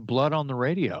recorded Blood on the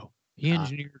Radio. He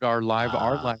engineered our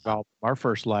album, our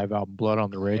first live album, Blood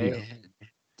on the Radio. I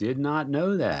did not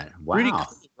know that. Wow. Pretty cool,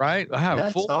 right? I have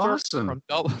That's full awesome.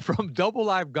 From Double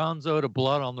Live Gonzo to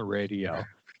Blood on the Radio.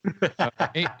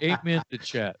 Amen to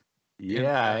Chet.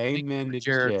 Yeah, amen to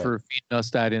Jared Chet. for feeding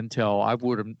us that intel.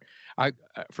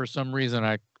 For some reason,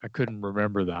 I couldn't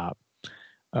remember that.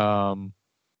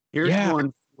 Here's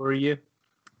one for you.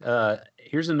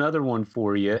 Here's another one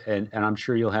for you, and I'm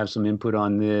sure you'll have some input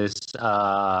on this.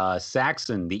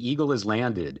 Saxon, The Eagle Has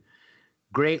Landed.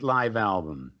 Great live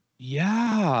album.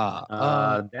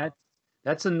 Yeah.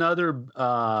 That's another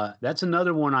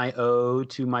one I owe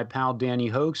to my pal Danny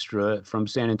Hoekstra from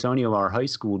San Antonio, our high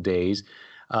school days.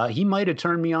 He might have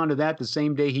turned me on to that the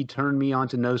same day he turned me on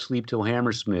to No Sleep Till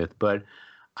Hammersmith, but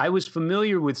I was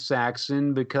familiar with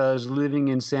Saxon because living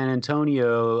in San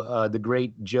Antonio, the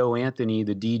great Joe Anthony,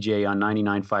 the DJ on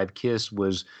 99.5 KISS,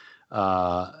 was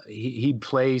he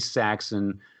plays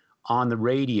Saxon on the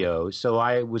radio. So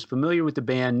I was familiar with the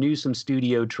band, knew some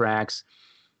studio tracks,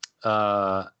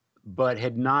 but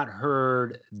had not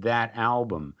heard that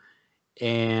album.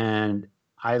 And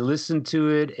I listened to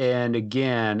it, and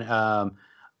again,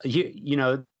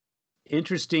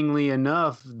 interestingly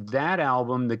enough, that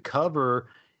album, the cover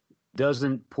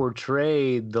doesn't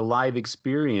portray the live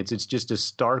experience. It's just a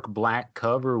stark black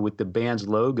cover with the band's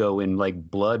logo in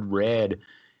like blood red,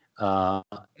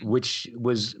 which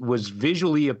was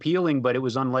visually appealing, but it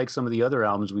was unlike some of the other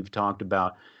albums we've talked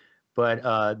about. But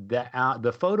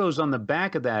the photos on the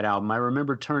back of that album, I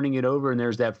remember turning it over, and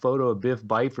there's that photo of Biff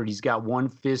Byford. He's got one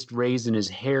fist raised, and his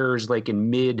hair is like in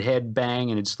mid-head bang,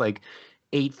 and it's like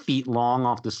 8 feet long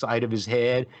off the side of his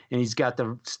head, and he's got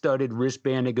the studded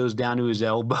wristband that goes down to his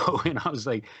elbow. And I was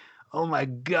like, oh my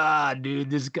God, dude,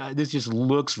 this just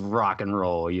looks rock and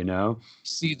roll,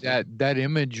 See that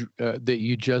image that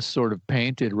you just sort of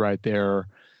painted right there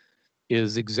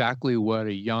is exactly what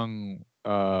a young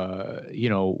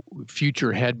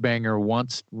future headbanger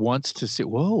wants to see.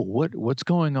 Whoa, what's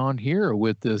going on here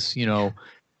with this,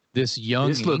 this young.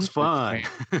 This looks fun.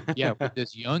 Yeah, with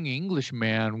this young English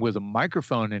man with a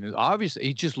microphone in it. Obviously,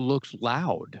 it just looks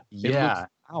loud. Yeah, it looks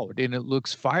loud, and it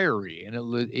looks fiery, and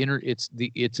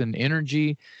it's an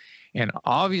energy. And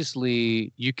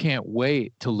obviously, you can't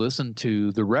wait to listen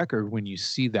to the record when you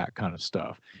see that kind of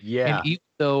stuff. Yeah. And even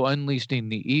though Unleashed in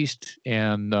the East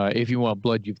and If You Want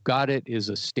Blood, You've Got It is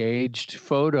a staged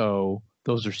photo,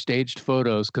 those are staged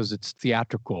photos because it's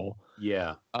theatrical.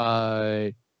 Yeah.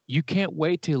 You can't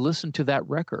wait to listen to that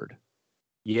record.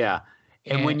 Yeah.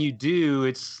 And when you do,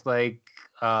 it's like,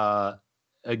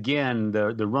 again,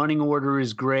 the running order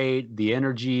is great. The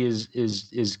energy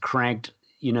is cranked,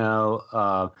 you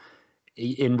know.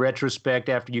 In retrospect,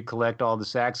 after you collect all the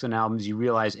Saxon albums, you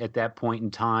realize at that point in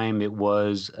time, it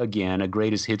was, again, a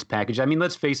greatest hits package. I mean,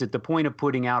 let's face it, the point of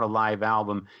putting out a live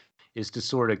album is to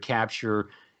sort of capture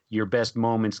your best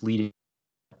moments leading to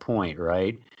that point,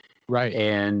 right? Right.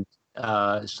 And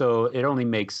so it only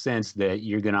makes sense that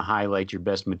you're going to highlight your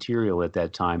best material at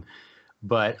that time.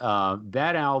 But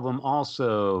that album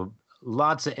also,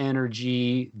 lots of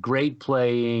energy, great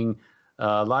playing,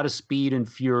 a lot of speed and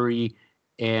fury.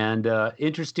 And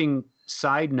interesting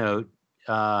side note,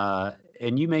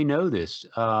 and you may know this,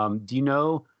 do you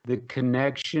know the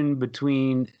connection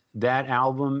between that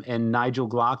album and Nigel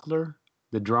Glockler,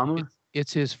 the drummer?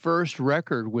 It's his first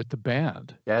record with the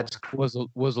band. Was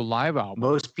a live album.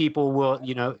 Most people will,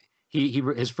 you know,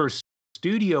 his first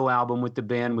studio album with the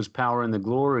band was Power and the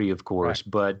Glory, of course,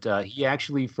 right. But he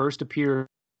actually first appeared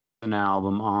on an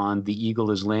album on The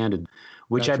Eagle Has Landed,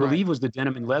 which I believe was the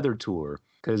Denim and Leather tour,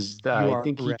 because I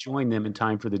think he joined them in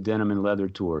time for the Denim and Leather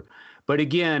tour. But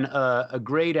again, a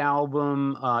great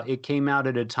album. It came out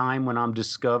at a time when I'm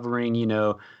discovering, you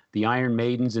know, the Iron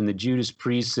Maidens and the Judas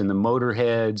Priests and the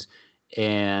Motorheads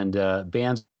and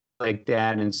bands like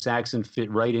that, and Saxon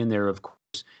fit right in there, of course.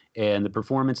 And the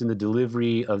performance and the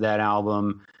delivery of that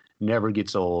album never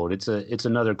gets old. It's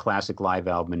another classic live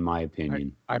album, in my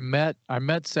opinion. I met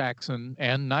Saxon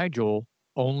and Nigel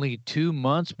only 2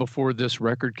 months before this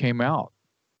record came out.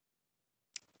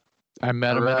 I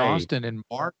met him in Austin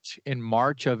in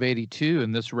March of '82,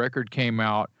 and this record came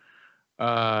out.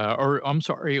 Or I'm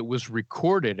sorry, it was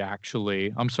recorded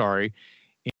actually. I'm sorry.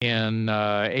 In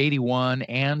 '81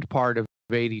 and part of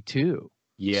 '82.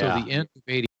 Yeah. So the end of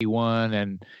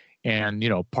 '81 and you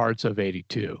know parts of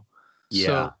 '82.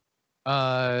 Yeah.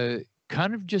 So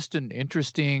kind of just an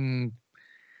interesting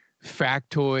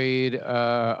factoid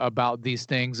about these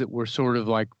things that we're sort of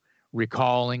like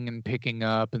recalling and picking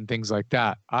up and things like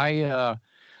that. I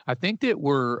think that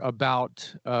we're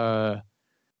about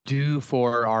due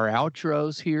for our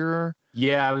outros here.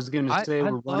 Yeah, I was going to say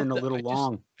we're running a little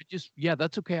long. Yeah,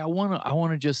 that's okay. I want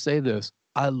to just say this.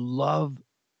 I love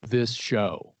this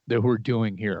show that we're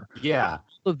doing here. Yeah.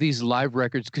 All of these live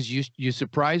records, because you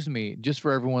surprised me. Just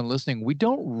for everyone listening, we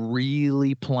don't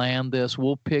really plan this.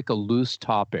 We'll pick a loose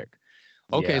topic.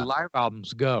 Okay, yeah. Live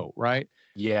albums go, right?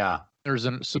 Yeah. There's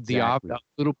a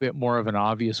little bit more of an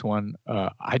obvious one.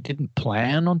 I didn't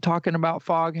plan on talking about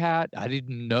Foghat. I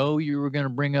didn't know you were going to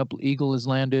bring up Eagle Has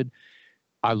Landed.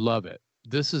 I love it.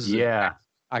 This is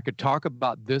I could talk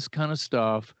about this kind of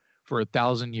stuff for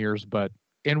 1,000 years,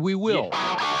 and we will.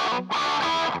 Yeah.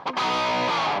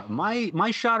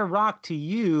 My shot of rock to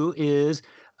you is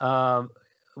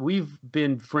we've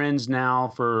been friends now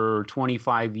for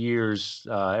 25 years,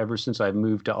 ever since I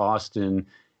moved to Austin,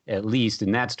 at least,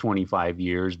 and that's 25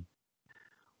 years.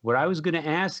 What I was going to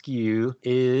ask you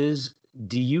is,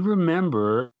 do you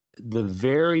remember the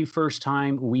very first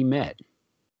time we met?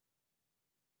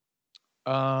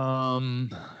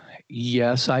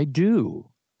 Yes, I do.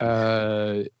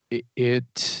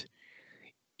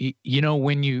 You know,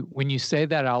 when you say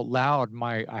that out loud,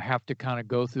 I have to kind of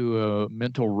go through a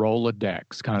mental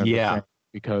Rolodex kind of thing,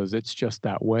 because it's just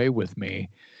that way with me.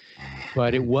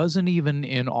 But it wasn't even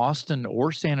in Austin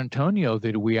or San Antonio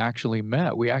that we actually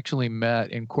met. We actually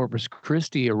met in Corpus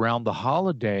Christi around the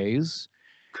holidays.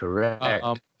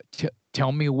 Correct.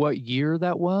 Tell me what year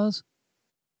that was.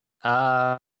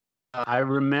 I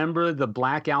remember the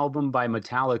Black Album by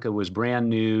Metallica was brand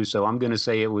new, so I'm going to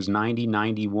say it was 90,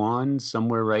 91,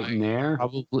 somewhere right in there.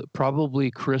 Probably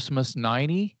Christmas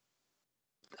 90.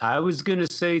 I was going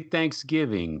to say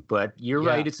Thanksgiving, but you're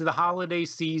right. It's the holiday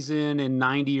season in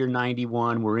 90 or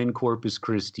 91. We're in Corpus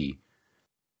Christi.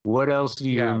 What else do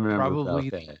you remember about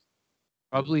that?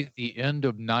 Probably the end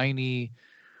of 90.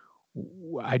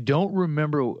 I don't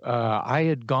remember. I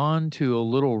had gone to a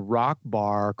little rock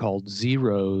bar called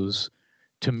Zeros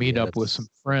to meet up with some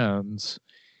friends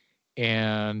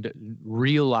and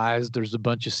realized there's a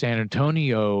bunch of San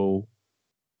Antonio,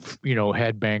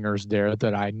 headbangers there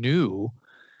that I knew.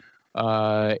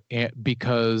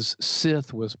 Because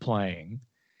Scythe was playing.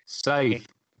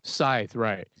 Scythe,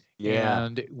 right. Yeah.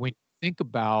 And when you think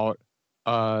about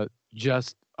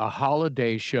just a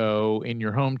holiday show in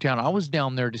your hometown. I was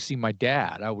down there to see my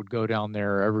dad. I would go down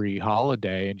there every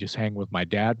holiday and just hang with my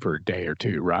dad for a day or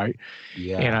two, right?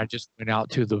 And I just went out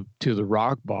to the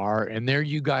rock bar, and there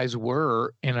you guys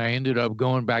were, and I ended up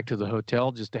going back to the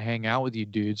hotel just to hang out with you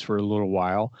dudes for a little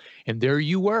while, and there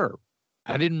you were.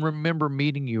 I didn't remember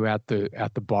meeting you at the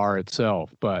bar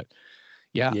itself, but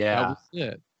yeah, that was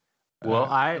it. Well,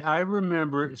 I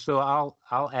remember. So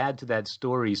I'll add to that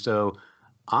story. So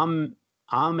I'm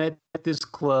at this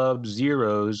club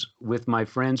Zeros with my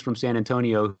friends from San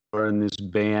Antonio who are in this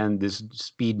band, this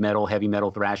speed metal, heavy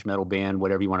metal, thrash metal band,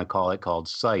 whatever you want to call it, called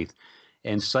Scythe.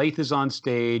 And Scythe is on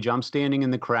stage. I'm standing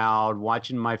in the crowd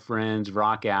watching my friends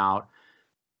rock out.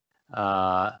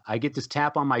 I get this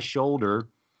tap on my shoulder.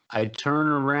 I turn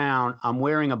around. I'm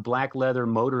wearing a black leather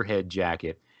Motorhead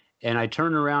jacket. And I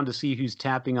turn around to see who's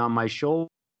tapping on my shoulder.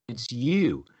 It's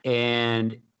you.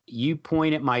 And you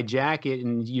point at my jacket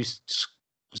and you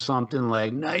something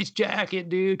like, "Nice jacket,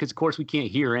 dude." Because, of course, we can't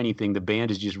hear anything. The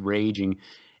band is just raging.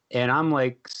 And I'm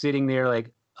like sitting there like,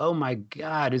 oh, my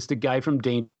God, it's the guy from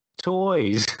Dangerous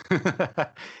Toys.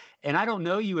 And I don't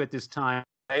know you at this time.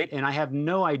 Right? And I have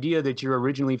no idea that you're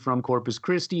originally from Corpus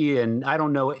Christi. And I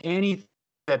don't know anything.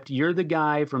 Except you're the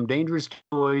guy from Dangerous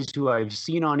Toys who I've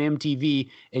seen on MTV,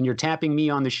 and you're tapping me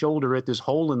on the shoulder at this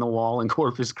hole in the wall in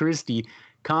Corpus Christi,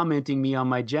 commenting me on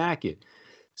my jacket.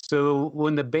 So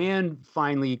when the band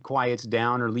finally quiets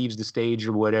down or leaves the stage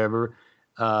or whatever,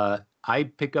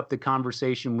 I pick up the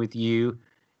conversation with you.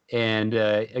 And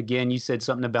again, you said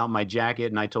something about my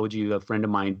jacket, and I told you a friend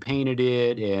of mine painted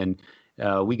it, and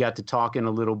we got to talking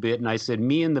a little bit. And I said,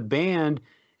 me and the band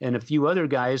and a few other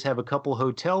guys have a couple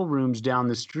hotel rooms down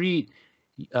the street.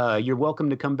 You're welcome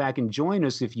to come back and join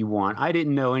us if you want. I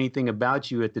didn't know anything about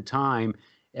you at the time.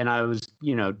 And I was,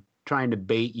 trying to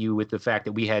bait you with the fact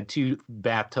that we had 2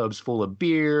 bathtubs full of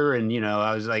beer. And,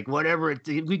 I was like, whatever,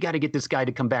 we got to get this guy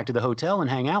to come back to the hotel and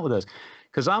hang out with us.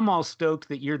 Because I'm all stoked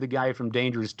that you're the guy from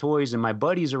Dangerous Toys, and my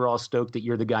buddies are all stoked that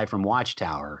you're the guy from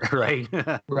Watchtower, right?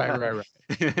 Right.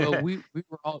 Well,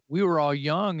 we were all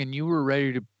young, and you were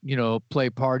ready to, play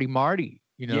Party Marty.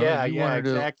 Yeah, you wanted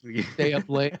exactly. to stay up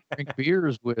late, drink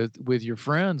beers with your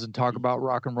friends, and talk about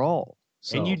rock and roll.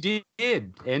 So. And you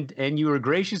did, and you were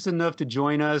gracious enough to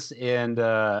join us. And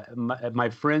my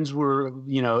friends were,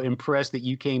 impressed that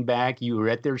you came back. You were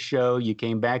at their show. You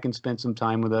came back and spent some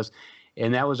time with us.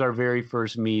 And that was our very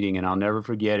first meeting, and I'll never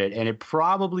forget it. And it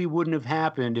probably wouldn't have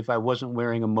happened if I wasn't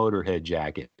wearing a Motorhead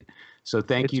jacket. So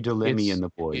thank you to Lemmy and the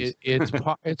boys.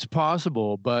 It's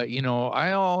possible, but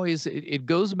I always it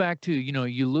goes back to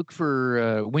you look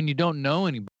for when you don't know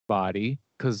anybody,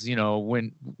 because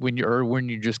when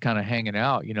you're just kind of hanging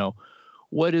out,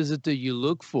 what is it that you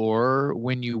look for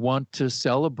when you want to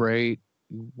celebrate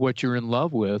what you're in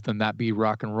love with, and that be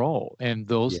rock and roll, and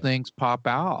those things pop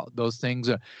out. Those things,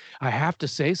 I have to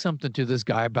say something to this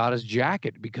guy about his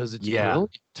jacket because it's brilliant.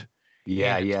 It's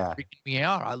freaking me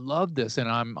out. I love this, and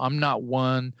I'm not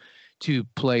one to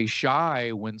play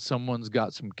shy when someone's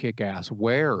got some kick-ass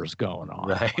wares going on.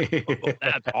 Right. Like, oh,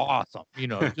 that's awesome.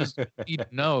 Just need to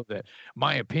know that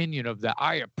my opinion of that,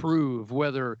 I approve,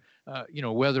 whether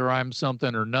I'm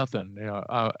something or nothing.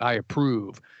 I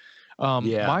approve.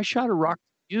 My shot of rock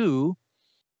to you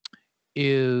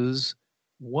is,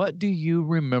 what do you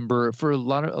remember? For a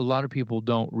lot of people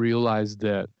don't realize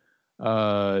that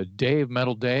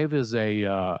Metal Dave is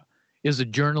a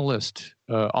journalist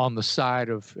on the side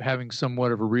of having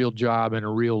somewhat of a real job in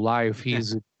a real life.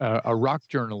 He's a rock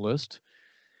journalist,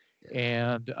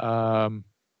 and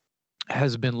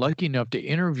has been lucky enough to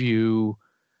interview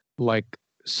like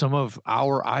some of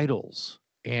our idols.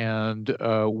 And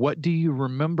what do you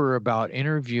remember about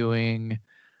interviewing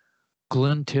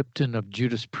Glenn Tipton of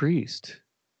Judas Priest?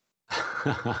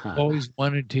 Always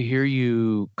wanted to hear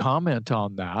you comment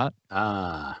on that.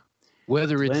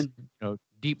 Whether Glenn, it's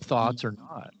deep thoughts or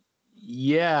not.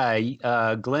 Yeah,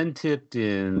 Glenn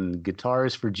Tipton,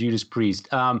 guitarist for Judas Priest.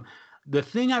 The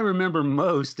thing I remember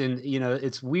most, and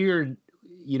it's weird,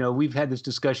 we've had this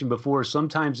discussion before.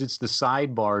 Sometimes it's the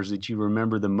sidebars that you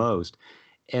remember the most.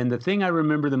 And the thing I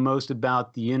remember the most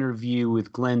about the interview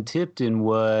with Glenn Tipton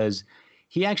was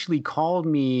he actually called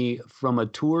me from a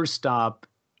tour stop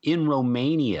in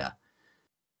Romania.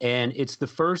 And it's the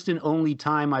first and only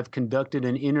time I've conducted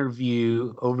an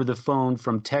interview over the phone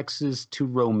from Texas to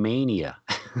Romania.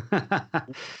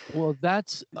 Well,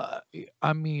 that's,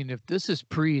 if this is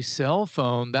pre-cell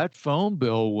phone, that phone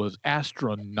bill was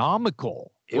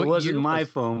astronomical. It wasn't my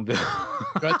phone bill.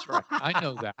 That's right. I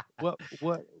know that.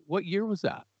 What year was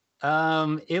that?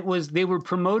 They were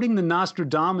promoting the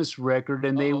Nostradamus record,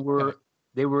 and they were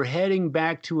they were heading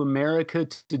back to America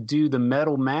to do the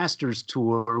Metal Masters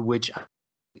tour, which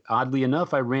oddly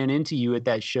enough, I ran into you at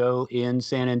that show in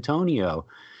San Antonio.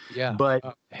 Yeah. But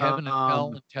Heaven and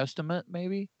Hell and Testament,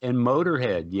 maybe? and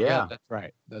Motorhead, Yeah, yeah. that's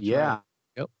right. That's Yeah. right.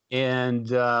 Yep. And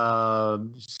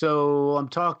so I'm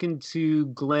talking to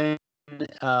Glenn.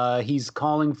 He's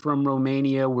calling from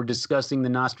Romania. We're discussing the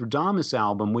Nostradamus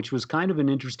album, which was kind of an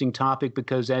interesting topic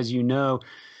because, as you know,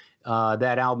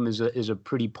 that album is a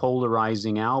pretty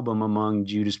polarizing album among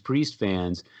Judas Priest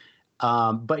fans.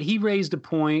 But he raised a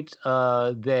point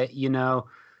that, you know,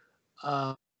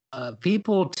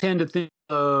 people tend to think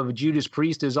of Judas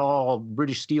Priest as all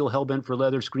British steel, hellbent for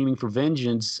leather, screaming for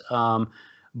vengeance.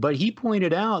 But he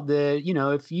pointed out that, you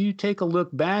know, if you take a look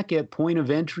back at Point of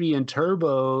Entry and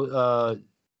Turbo,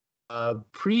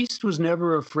 Priest was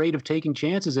never afraid of taking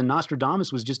chances, and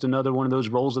Nostradamus was just another one of those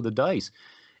rolls of the dice.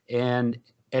 And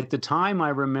at the time, I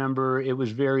remember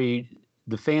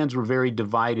the fans were very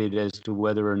divided as to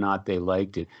whether or not they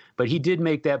liked it. But he did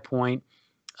make that point.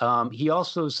 He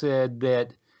also said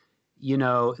that, you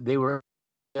know, they were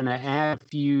going to add a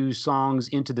few songs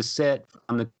into the set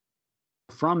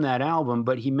from that album,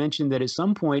 but he mentioned that at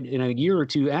some point in a year or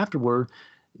two afterward,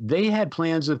 they had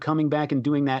plans of coming back and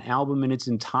doing that album in its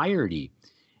entirety.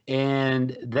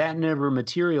 And that never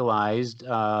materialized.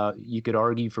 You could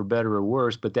argue for better or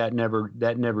worse, but that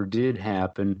never did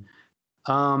happen.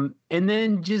 And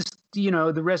then just, you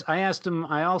know, the rest, I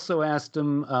also asked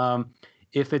him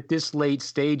if at this late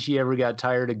stage he ever got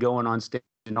tired of going on stage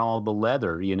in all the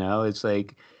leather. You know, it's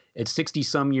like at 60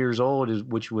 some years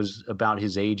old, which was about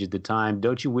his age at the time,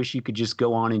 don't you wish you could just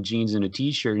go on in jeans and a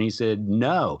t-shirt? And he said,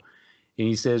 no. And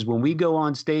he says, when we go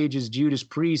on stage as Judas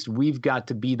Priest, we've got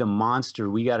to be the monster.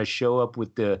 We got to show up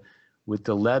with the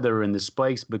leather and the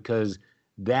spikes, because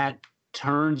that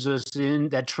transforms us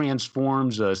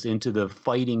into the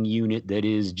fighting unit that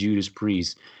is Judas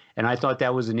Priest. And I thought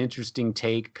that was an interesting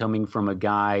take coming from a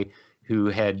guy who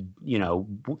had, you know,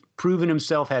 proven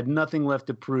himself, had nothing left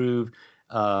to prove,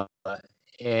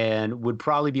 and would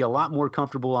probably be a lot more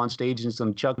comfortable on stage in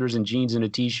some chuckers and jeans and a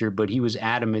t-shirt. But he was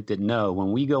adamant that no,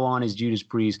 when we go on as Judas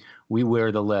Priest, we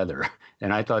wear the leather.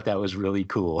 And I thought that was really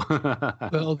cool.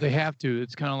 Well, they have to.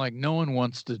 It's kind of like no one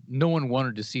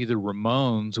wanted to see the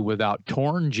Ramones without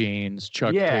torn jeans,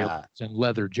 Chuck Taylors, and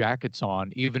leather jackets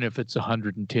on, even if it's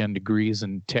 110 degrees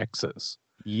in Texas.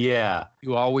 Yeah.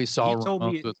 You always saw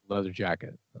Ramones with a leather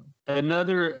jacket.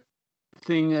 Another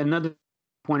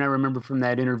point I remember from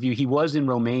that interview, he was in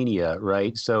Romania,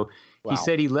 right? So He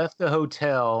said he left the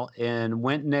hotel and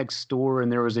went next door,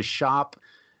 and there was a shop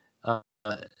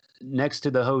next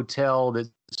to the hotel that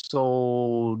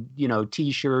sold, you know,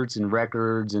 T-shirts and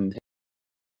records and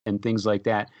things like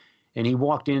that. And he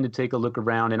walked in to take a look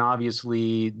around, and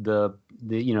obviously the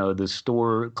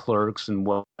store clerks and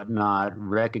whatnot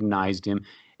recognized him.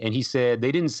 And he said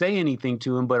they didn't say anything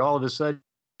to him, but all of a sudden,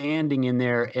 standing in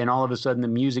there, and all of a sudden the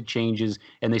music changes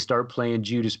and they start playing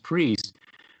Judas Priest.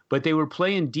 But they were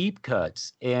playing deep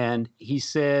cuts, and he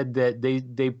said that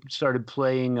they started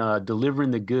playing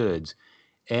Delivering the Goods.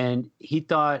 And he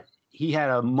thought he had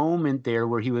a moment there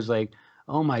where he was like,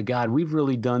 oh my God, we've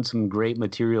really done some great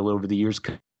material over the years.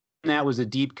 That was a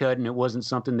deep cut, and it wasn't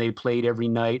something they played every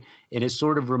night. And it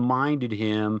sort of reminded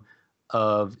him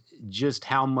of just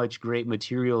how much great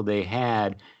material they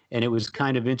had. And it was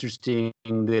kind of interesting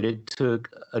that it took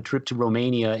a trip to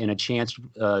Romania and a chance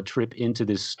trip into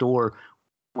this store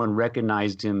when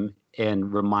recognized him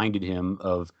and reminded him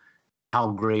of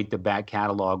how great the back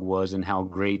catalog was and how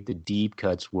great the deep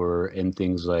cuts were and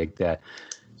things like that.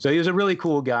 So he was a really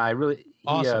cool guy. Really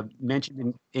awesome. He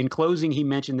mentioned in closing, he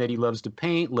mentioned that he loves to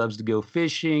paint, loves to go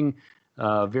fishing,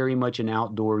 very much an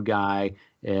outdoor guy,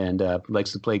 and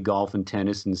likes to play golf and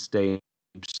tennis and stay.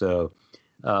 So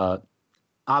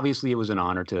obviously it was an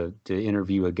honor to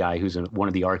interview a guy who's one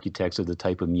of the architects of the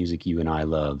type of music you and I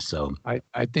love. So I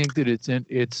think that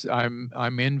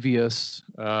I'm envious,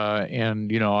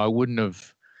 and I wouldn't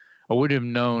have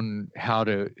known how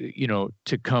to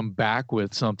come back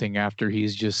with something after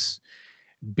he's just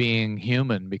being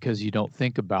human, because you don't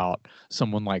think about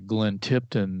someone like Glenn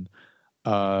Tipton,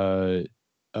 having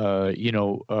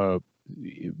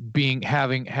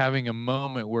a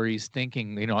moment where he's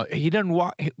thinking, he doesn't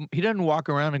walk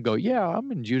around and go, yeah,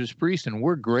 I'm in Judas Priest and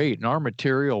we're great and our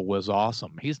material was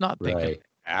awesome. He's not thinking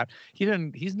that.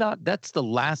 He's not, that's the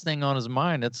last thing on his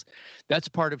mind. That's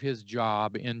part of his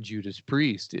job in Judas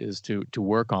Priest, is to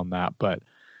work on that. But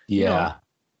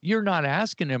you're not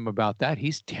asking him about that.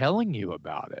 He's telling you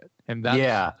about it. And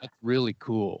that's really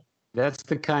cool. That's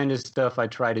the kind of stuff I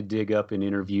try to dig up in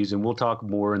interviews, and we'll talk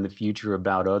more in the future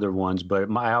about other ones. But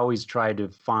I always try to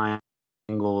find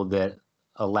angle that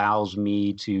allows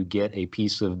me to get a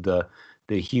piece of the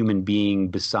human being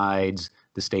besides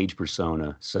the stage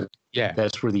persona. So Yeah.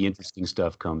 that's where the interesting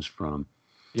stuff comes from.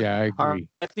 Yeah, I All agree. right,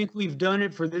 I think we've done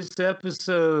it for this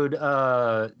episode.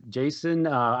 Jason,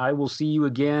 I will see you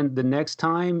again the next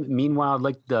time. Meanwhile, I'd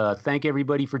like to thank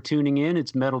everybody for tuning in.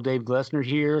 It's Metal Dave Glessner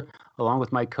here, along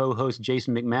with my co-host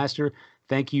Jason McMaster.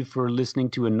 Thank you for listening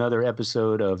to another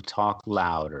episode of Talk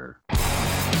Louder.